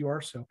fans as you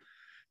are. So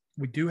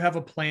we do have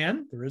a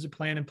plan. There is a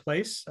plan in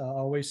place,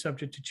 always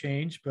subject to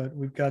change, but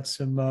we've got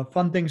some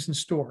fun things in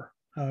store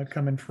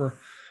coming for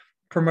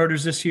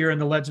promoters this year in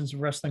the Legends of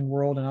Wrestling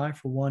world, and I,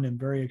 for one, am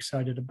very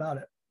excited about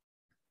it.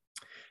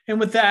 And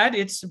with that,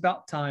 it's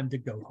about time to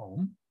go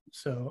home.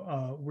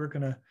 So we're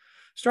going to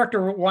start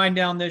to wind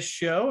down this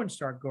show and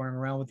start going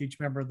around with each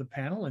member of the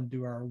panel and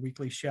do our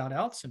weekly shout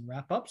outs and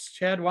wrap ups.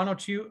 Chad, why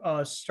don't you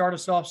start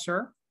us off,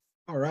 sir?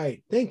 All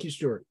right. Thank you,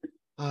 Stuart.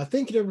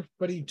 Thank you to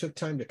everybody who took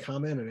time to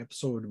comment on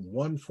episode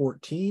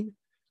 114.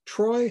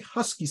 Troy,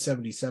 Husky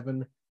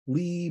 77,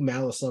 Lee,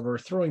 Malice Lover,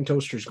 Throwing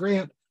Toasters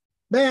Grant,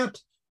 Matt,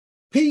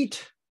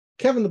 Pete,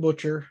 Kevin the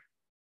Butcher,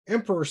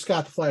 Emperor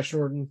Scott the Flash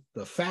Norton,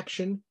 The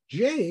Faction,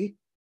 Jay,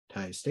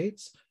 Ty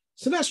States,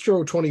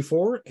 Sinestro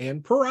 24,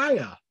 and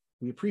Pariah.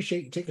 We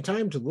appreciate you taking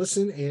time to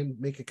listen and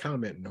make a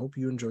comment, and hope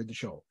you enjoyed the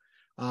show.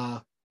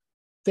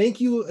 Thank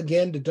you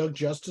again to Doug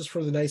Justice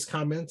for the nice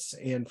comments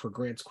and for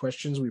Grant's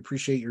questions. We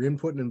appreciate your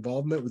input and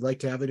involvement. We'd like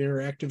to have an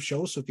interactive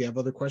show, so if you have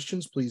other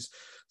questions, please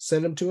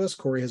send them to us.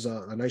 Corey has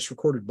a nice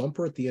recorded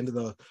bumper at the end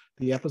of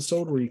the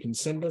episode where you can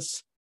send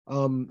us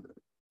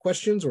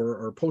questions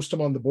or post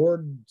them on the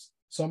board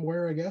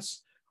somewhere, I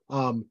guess.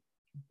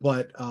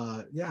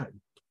 Yeah,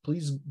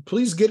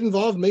 please get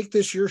involved, make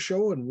this your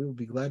show, and we'll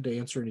be glad to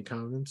answer any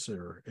comments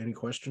or any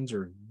questions,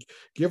 or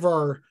give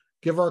our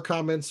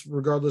comments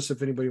regardless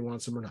if anybody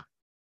wants them or not.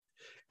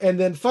 And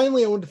then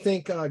finally, I want to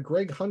thank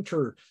Greg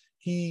Hunter.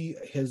 He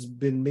has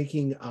been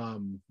making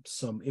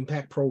some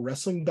Impact Pro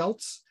Wrestling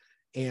belts,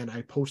 and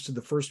I posted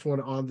the first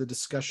one on the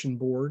discussion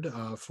board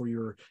for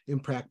your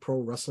Impact Pro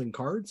Wrestling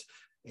cards.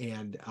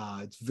 And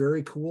it's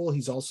very cool.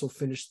 He's also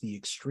finished the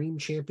Extreme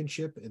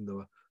Championship and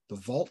the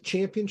Vault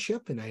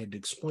Championship. And I had to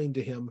explain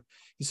to him,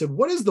 he said,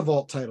 "What is the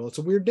Vault title? It's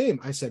a weird name."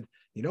 I said,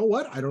 "You know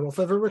what? I don't know if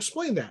I've ever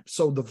explained that."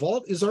 So the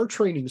Vault is our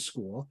training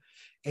school,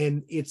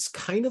 and it's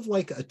kind of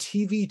like a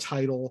TV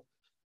title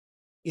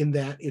in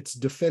that it's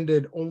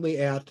defended only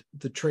at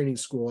the training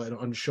school and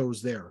on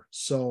shows there.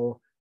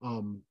 So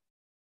during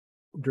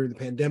the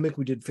pandemic,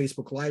 we did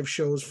Facebook Live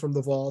shows from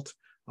the Vault.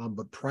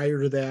 But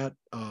prior to that,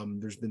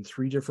 there's been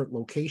 3 different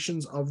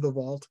locations of the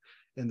vault,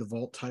 and the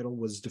vault title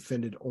was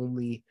defended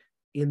only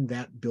in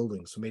that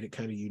building. So made it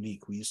kind of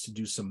unique. We used to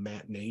do some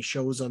matinee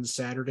shows on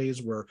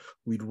Saturdays where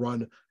we'd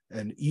run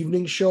an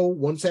evening show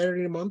one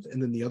Saturday a month,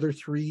 and then the other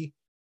 3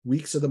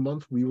 weeks of the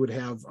month we would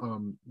have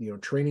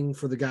training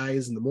for the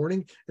guys in the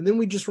morning, and then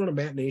we just run a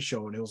matinee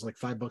show, and it was like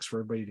 $5 for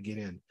everybody to get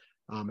in,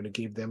 and it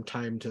gave them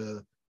time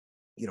to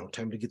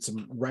get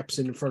some reps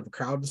in front of the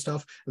crowd and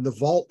stuff. And the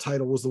vault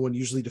title was the one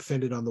usually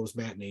defended on those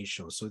matinee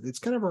shows, so it's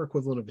kind of our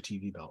equivalent of a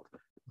TV belt.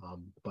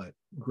 But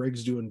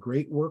Greg's doing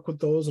great work with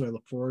those, and I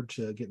look forward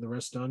to getting the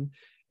rest done.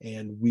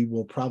 And we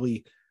will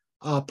probably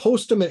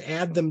post them and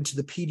add them to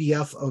the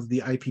PDF of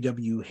the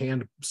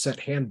IPW set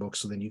handbook,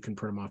 so then you can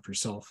print them off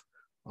yourself.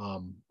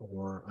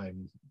 Or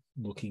I'm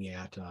looking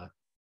at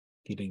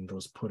getting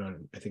those put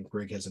on. I think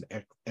Greg has an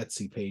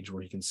Etsy page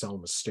where you can sell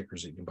them as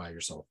stickers that you can buy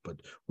yourself.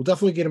 But we'll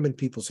definitely get them in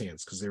people's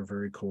hands because they're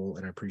very cool,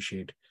 and I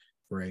appreciate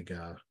Greg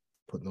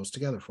putting those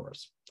together for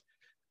us.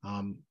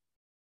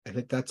 I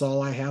think that's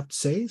all I have to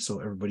say. So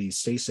everybody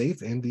stay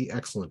safe and be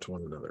excellent to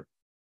one another.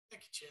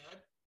 Thank you, Chad.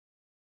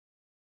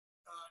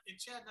 And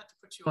Chad, not to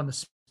put you on the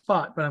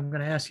spot, but I'm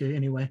going to ask you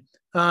anyway.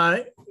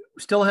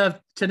 Still have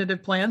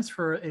tentative plans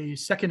for a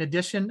second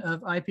edition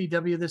of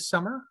IPW this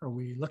summer? Are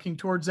we looking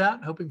towards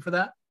that, hoping for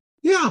that?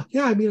 Yeah.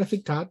 I mean, I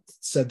think Todd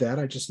said that.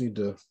 I just need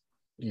to,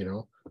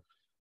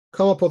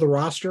 come up with a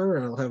roster,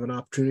 and I'll have an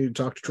opportunity to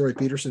talk to Troy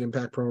Peterson,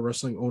 Impact Pro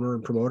Wrestling owner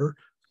and promoter,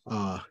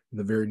 in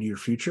the very near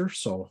future.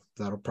 So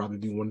that'll probably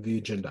be one of the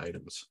agenda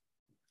items.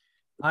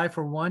 I,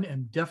 for one,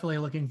 am definitely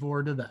looking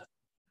forward to that.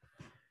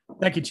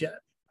 Thank you, Chad.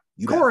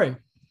 You bet. Corey.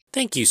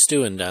 Thank you,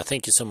 Stu, and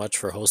thank you so much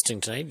for hosting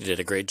tonight. You did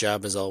a great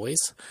job as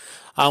always.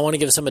 I want to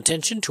give some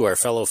attention to our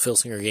fellow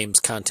Filsinger Games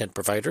content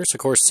providers. Of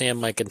course, Sam,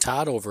 Mike, and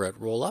Todd over at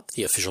Roll Up,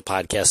 the official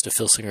podcast of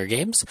Filsinger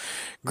Games.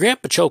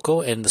 Grant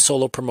Pachoco and the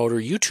Solo Promoter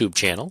YouTube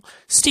channel.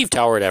 Steve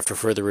Tower at After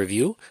Further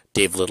Review.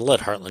 Dave Little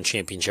at Heartland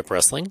Championship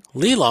Wrestling.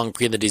 Lee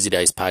Longpree and the Dizzy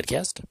Dice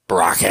podcast.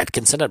 Brock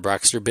Atkinson at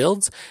Brockster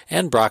Builds.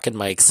 And Brock and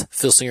Mike's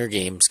Filsinger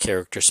Games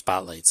Character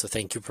Spotlight. So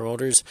thank you,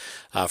 promoters,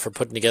 for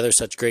putting together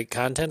such great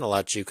content. A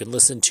lot you can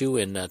listen to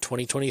in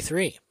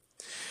 2023.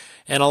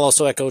 And I'll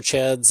also echo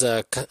Chad's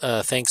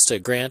thanks to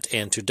Grant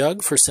and to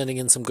Doug for sending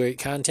in some great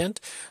content.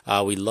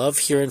 We love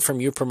hearing from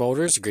you,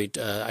 promoters, great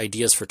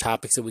ideas for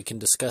topics that we can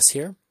discuss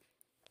here.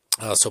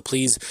 So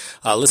please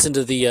listen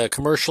to the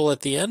commercial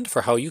at the end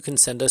for how you can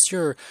send us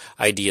your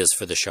ideas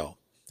for the show.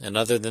 And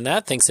other than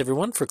that, thanks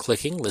everyone for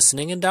clicking,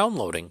 listening, and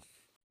downloading.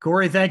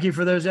 Corey, thank you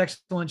for those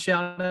excellent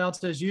shout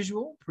outs as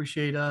usual.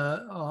 Appreciate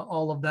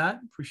all of that.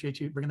 Appreciate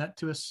you bringing that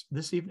to us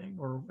this evening,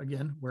 or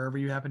again, wherever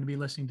you happen to be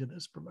listening to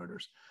this,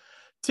 promoters.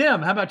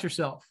 Tim, how about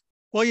yourself?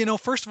 Well,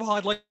 first of all,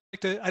 I'd like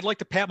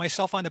to pat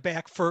myself on the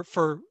back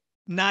for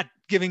not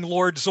giving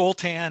Lord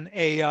Zoltan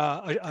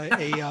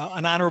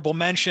an honorable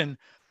mention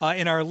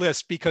in our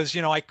list, because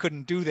I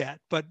couldn't do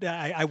that. But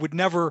I would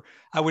never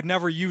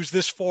use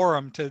this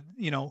forum to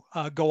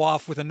go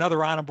off with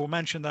another honorable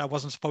mention that I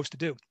wasn't supposed to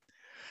do.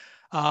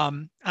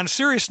 On a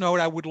serious note,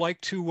 I would like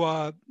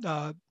to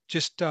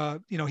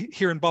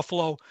here in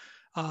Buffalo,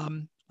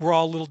 we're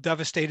all a little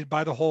devastated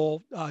by the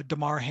whole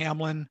Damar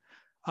Hamlin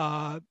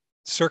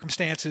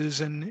circumstances,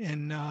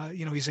 and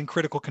he's in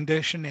critical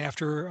condition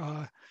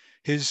after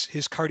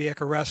his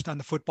cardiac arrest on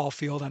the football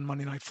field on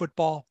Monday Night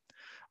Football.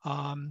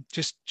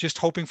 Just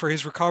hoping for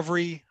his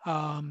recovery.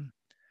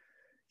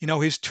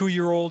 His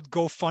 2-year-old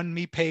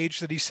GoFundMe page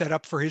that he set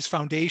up for his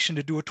foundation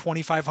to do a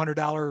 $2,500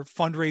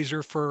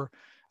 fundraiser for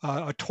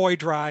a toy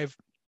drive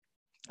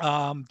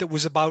that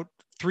was about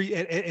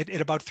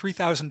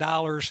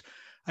 $3,000,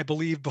 I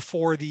believe,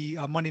 before the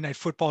Monday Night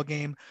Football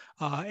game.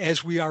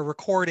 As we are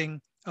recording,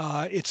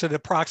 it's at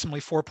approximately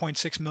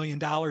 $4.6 million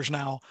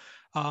now.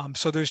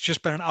 So there's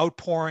just been an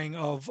outpouring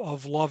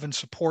of love and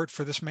support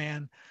for this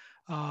man.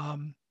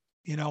 And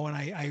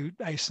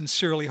I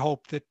sincerely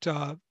hope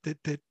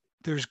that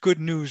there's good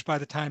news by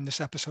the time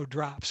this episode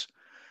drops.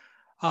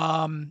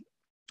 And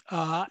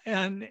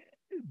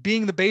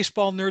being the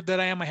baseball nerd that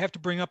I am, I have to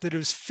bring up that it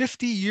was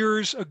 50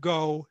 years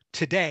ago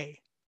today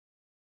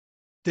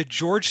that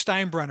George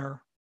Steinbrenner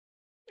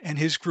and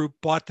his group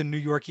bought the New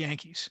York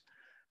Yankees,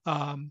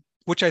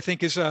 which I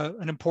think is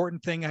an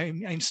important thing.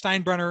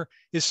 Steinbrenner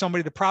is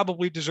somebody that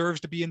probably deserves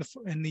to be in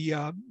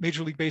the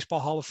Major League Baseball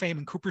Hall of Fame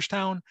in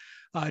Cooperstown,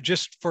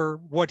 just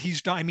for what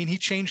he's done. I mean, he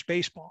changed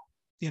baseball,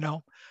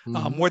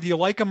 whether you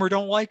like him or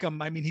don't like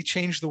him. I mean, he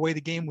changed the way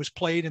the game was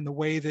played and the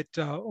way that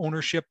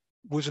ownership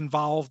was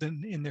involved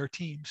in their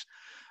teams.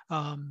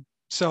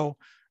 So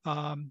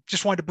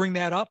just wanted to bring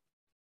that up.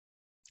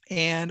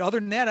 And other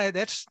than that,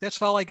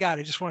 that's all I got.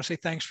 I just want to say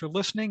thanks for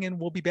listening, and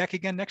we'll be back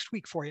again next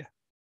week for you.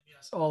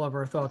 Yes, all of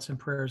our thoughts and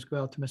prayers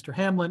go out to Mr.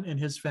 Hamlin and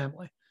his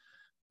family.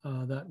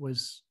 That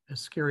was as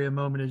scary a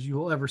moment as you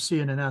will ever see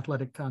in an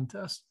athletic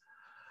contest.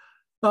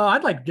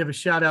 I'd like to give a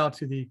shout out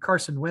to the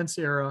Carson Wentz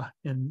era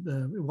in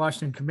the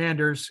Washington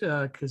Commanders,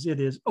 because it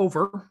is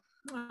over.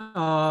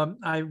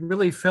 I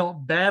really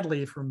felt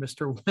badly for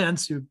Mr.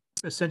 Wentz, who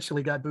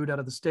essentially got booed out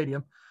of the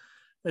stadium.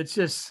 It's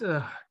just,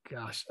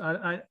 gosh,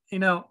 I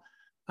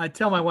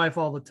tell my wife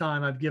all the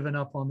time I've given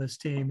up on this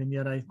team, and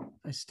yet I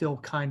still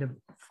kind of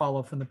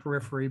follow from the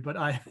periphery. But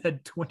I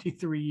had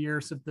 23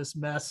 years of this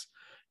mess,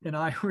 and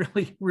I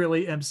really,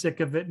 really am sick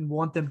of it and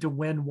want them to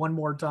win one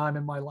more time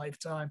in my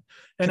lifetime.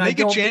 And can they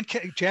get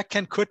Jack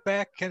Kent Cooke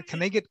back? Can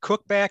they get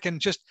Cook back and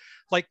just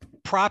like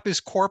prop his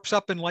corpse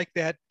up in like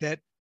that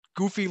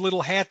goofy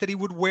little hat that he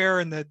would wear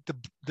and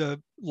the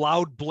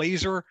loud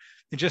blazer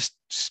and just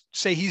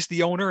say he's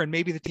the owner and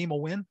maybe the team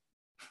will win?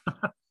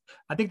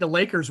 I think the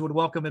Lakers would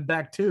welcome him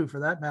back too, for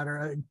that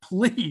matter.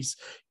 Please,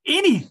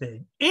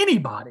 anything,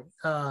 anybody,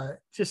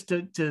 just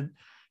to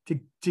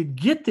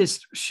get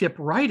this ship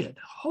righted.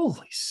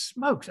 Holy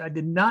smokes. I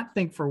did not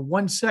think for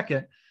 1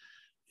 second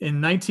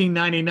in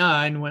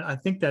 1999, when I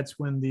think that's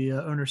when the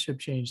ownership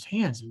changed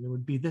hands, it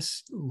would be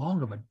this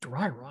long of a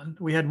dry run.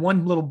 We had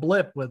one little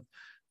blip with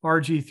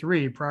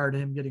RG3 prior to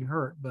him getting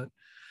hurt. But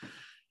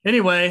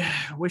anyway,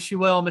 wish you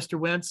well, Mr.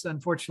 Wentz.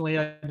 Unfortunately,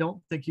 I don't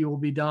think you will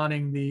be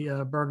donning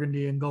the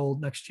burgundy and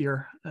gold next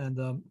year.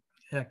 And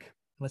heck,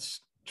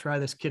 let's try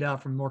this kid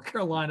out from North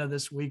Carolina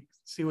this week,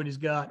 see what he's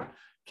got.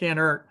 Can't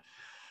hurt.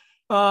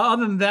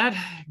 Other than that,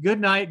 good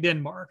night,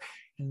 Denmark.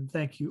 And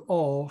thank you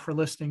all for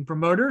listening,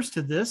 promoters,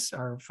 to this,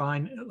 our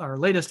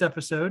latest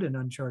episode in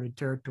Uncharted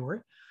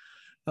Territory.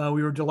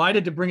 We were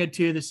delighted to bring it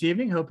to you this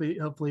evening.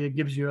 Hopefully it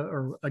gives you,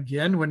 or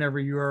again, whenever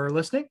you are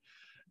listening,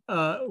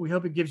 we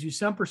hope it gives you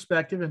some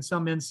perspective and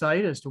some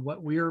insight as to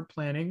what we are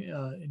planning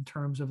in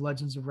terms of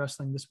Legends of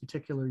Wrestling this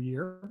particular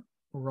year.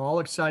 We're all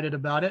excited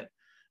about it.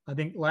 I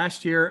think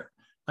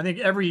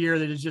every year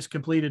that is just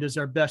completed is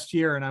our best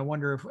year, and I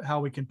wonder how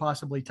we can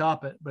possibly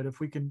top it. But if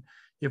we can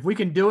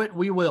do it,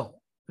 we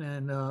will.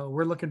 And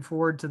we're looking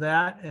forward to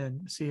that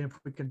and seeing if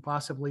we can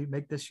possibly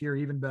make this year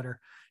even better.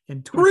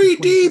 In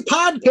 3D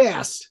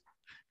podcast.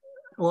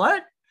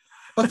 What?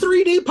 A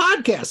 3D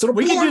podcast. It'll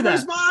we can do that.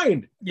 His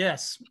mind.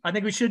 Yes, I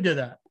think we should do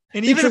that.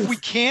 And even if we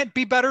can't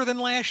be better than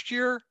last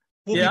year,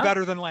 we'll be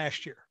better than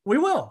last year. We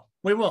will.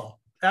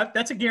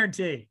 That's a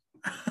guarantee.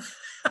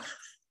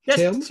 Yes,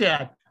 Tim?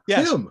 Chad.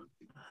 Yes. Tim,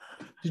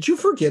 did you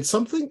forget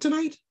something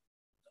tonight?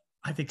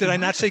 I think. Did I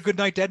not say good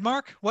night,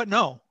 Denmark? What?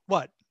 No.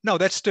 What? No,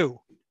 that's Stu.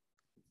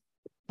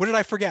 What did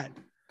I forget?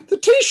 The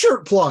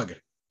T-shirt plug.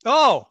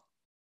 Oh,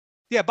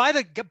 yeah. Buy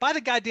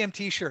the goddamn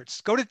T-shirts.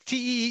 Go to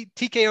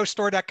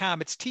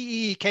TKOstore.com. It's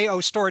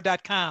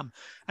TEKOstore.com.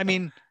 I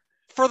mean,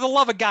 for the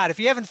love of God, if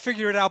you haven't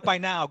figured it out by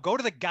now, go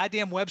to the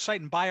goddamn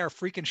website and buy our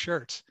freaking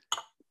shirts.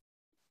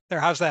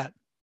 There, how's that?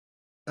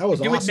 That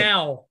was Do awesome. it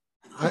now.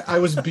 I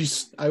was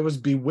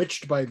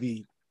bewitched by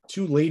the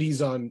two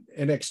ladies on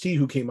NXT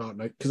who came out,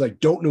 because I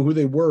don't know who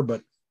they were,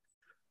 but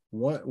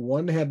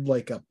one had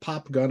like a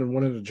pop gun and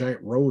one had a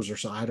giant rose or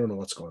something. I don't know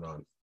what's going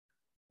on.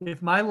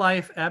 If my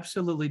life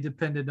absolutely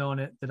depended on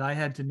it, that I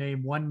had to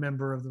name one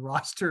member of the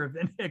roster of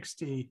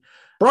NXT,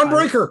 Braun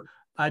Breaker.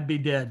 I'd be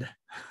dead.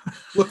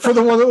 Look for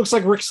the one that looks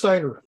like Rick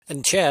Steiner.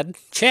 And Chad,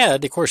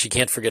 of course, you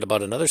can't forget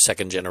about another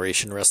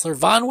second-generation wrestler,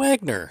 Von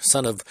Wagner,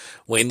 son of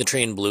Wayne the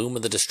Train Bloom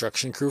of the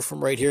Destruction Crew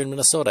from right here in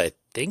Minnesota. I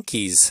think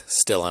he's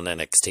still on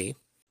NXT.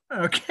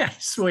 Okay,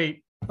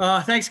 sweet.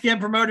 Thanks again,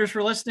 promoters,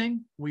 for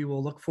listening. We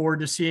will look forward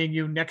to seeing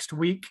you next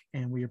week,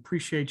 and we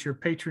appreciate your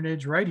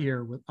patronage right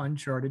here with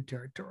Uncharted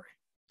Territory.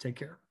 Take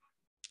care.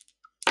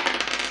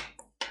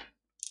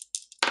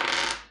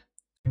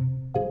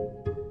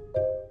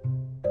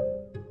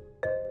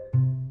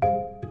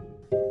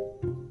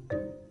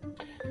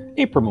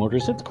 Hey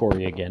promoters, it's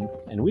Corey again,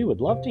 and we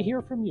would love to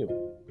hear from you.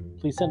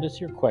 Please send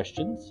us your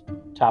questions,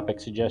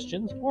 topic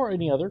suggestions, or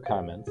any other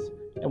comments,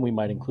 and we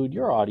might include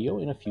your audio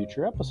in a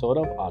future episode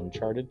of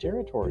Uncharted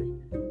Territory.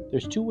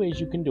 There's two ways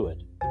you can do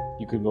it.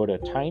 You can go to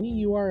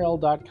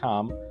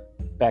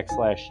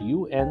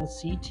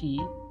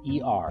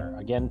tinyurl.com/UNCTER.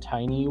 Again,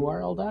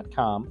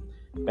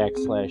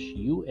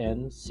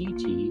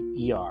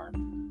 tinyurl.com/UNCTER.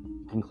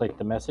 You can click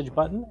the message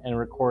button and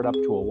record up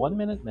to a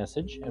 1-minute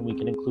message, and we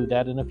can include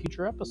that in a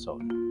future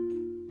episode.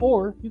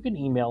 Or you can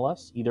email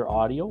us either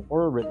audio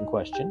or a written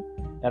question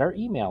at our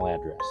email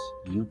address,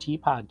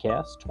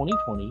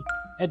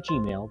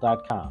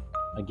 utpodcast2020@gmail.com.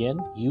 Again,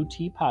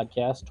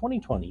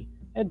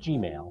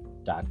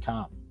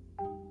 utpodcast2020@gmail.com.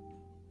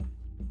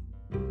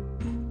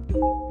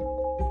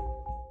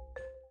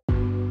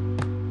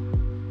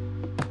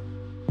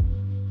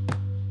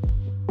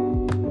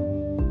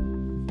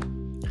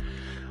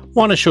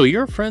 Want to show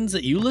your friends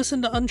that you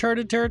listen to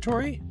Uncharted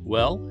Territory?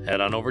 Well,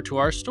 head on over to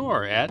our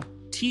store at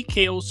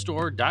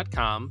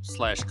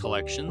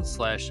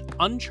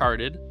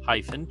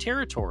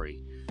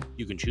tkostore.com/collection/uncharted-territory.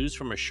 You can choose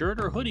from a shirt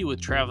or hoodie with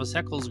Travis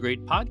Eckel's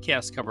great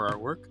podcast cover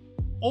artwork,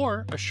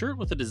 or a shirt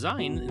with a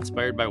design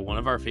inspired by one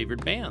of our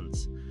favorite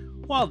bands.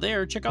 While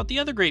there, check out the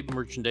other great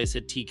merchandise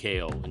at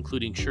TKO,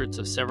 including shirts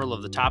of several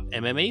of the top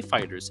MMA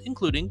fighters,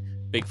 including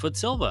Bigfoot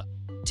Silva,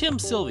 Tim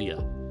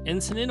Sylvia,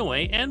 Ensign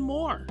Inoue, and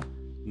more.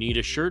 Need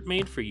a shirt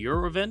made for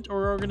your event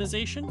or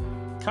organization?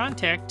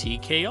 Contact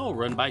TKO,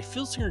 run by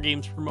Filsinger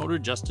Games promoter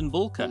Justin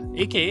Bulka,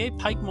 aka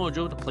Pike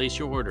Mojo, to place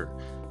your order.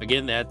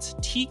 Again, that's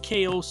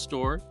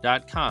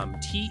tkostore.com,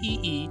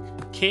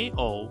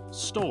 TEEKO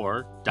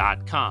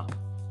store.com.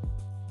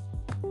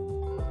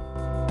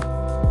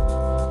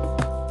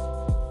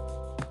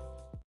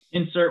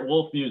 Insert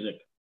wolf music.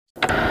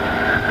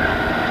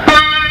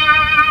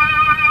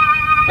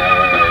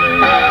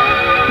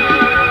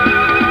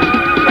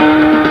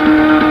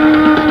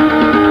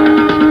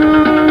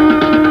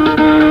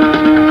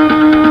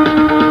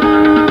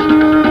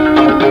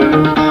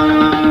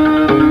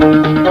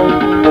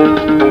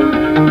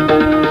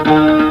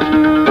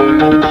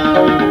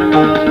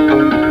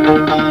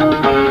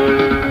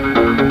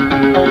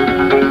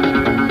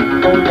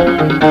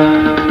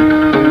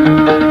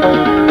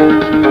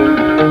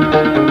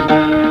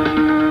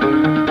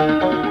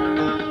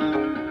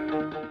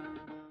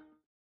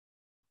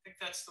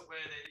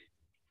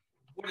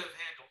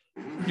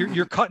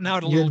 You're cutting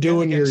out a little. You're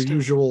doing bit your against it.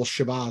 usual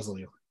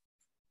Shabazz.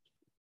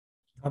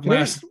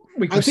 Last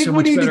week I was think so we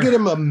much need better. to get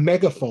him a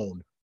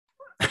megaphone.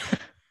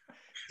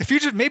 If you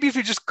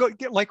just go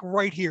get like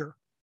right here,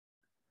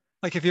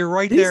 like if you're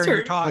right These there and are-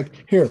 you're talking.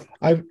 Like, here,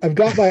 I've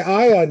got my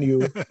eye on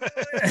you.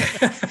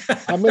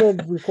 I'm going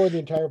to record the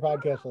entire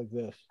podcast like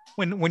this.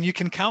 When you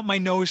can count my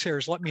nose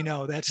hairs, let me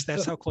know.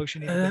 That's how close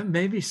you need to be.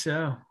 Maybe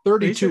so.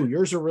 32.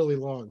 Yours are really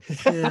long.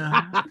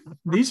 Yeah.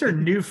 These are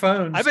new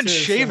phones. I've been too,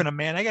 shaving them,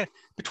 man. I got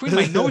between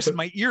my nose and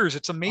my ears.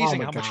 It's amazing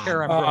my how much God.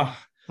 hair I'm growing.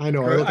 I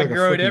know. I look like a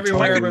grow it freaking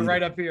everywhere, but tumbleweed.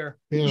 right up here.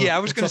 Yeah, I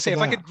was what's going to up say with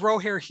if I that? could grow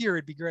hair here,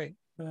 it'd be great.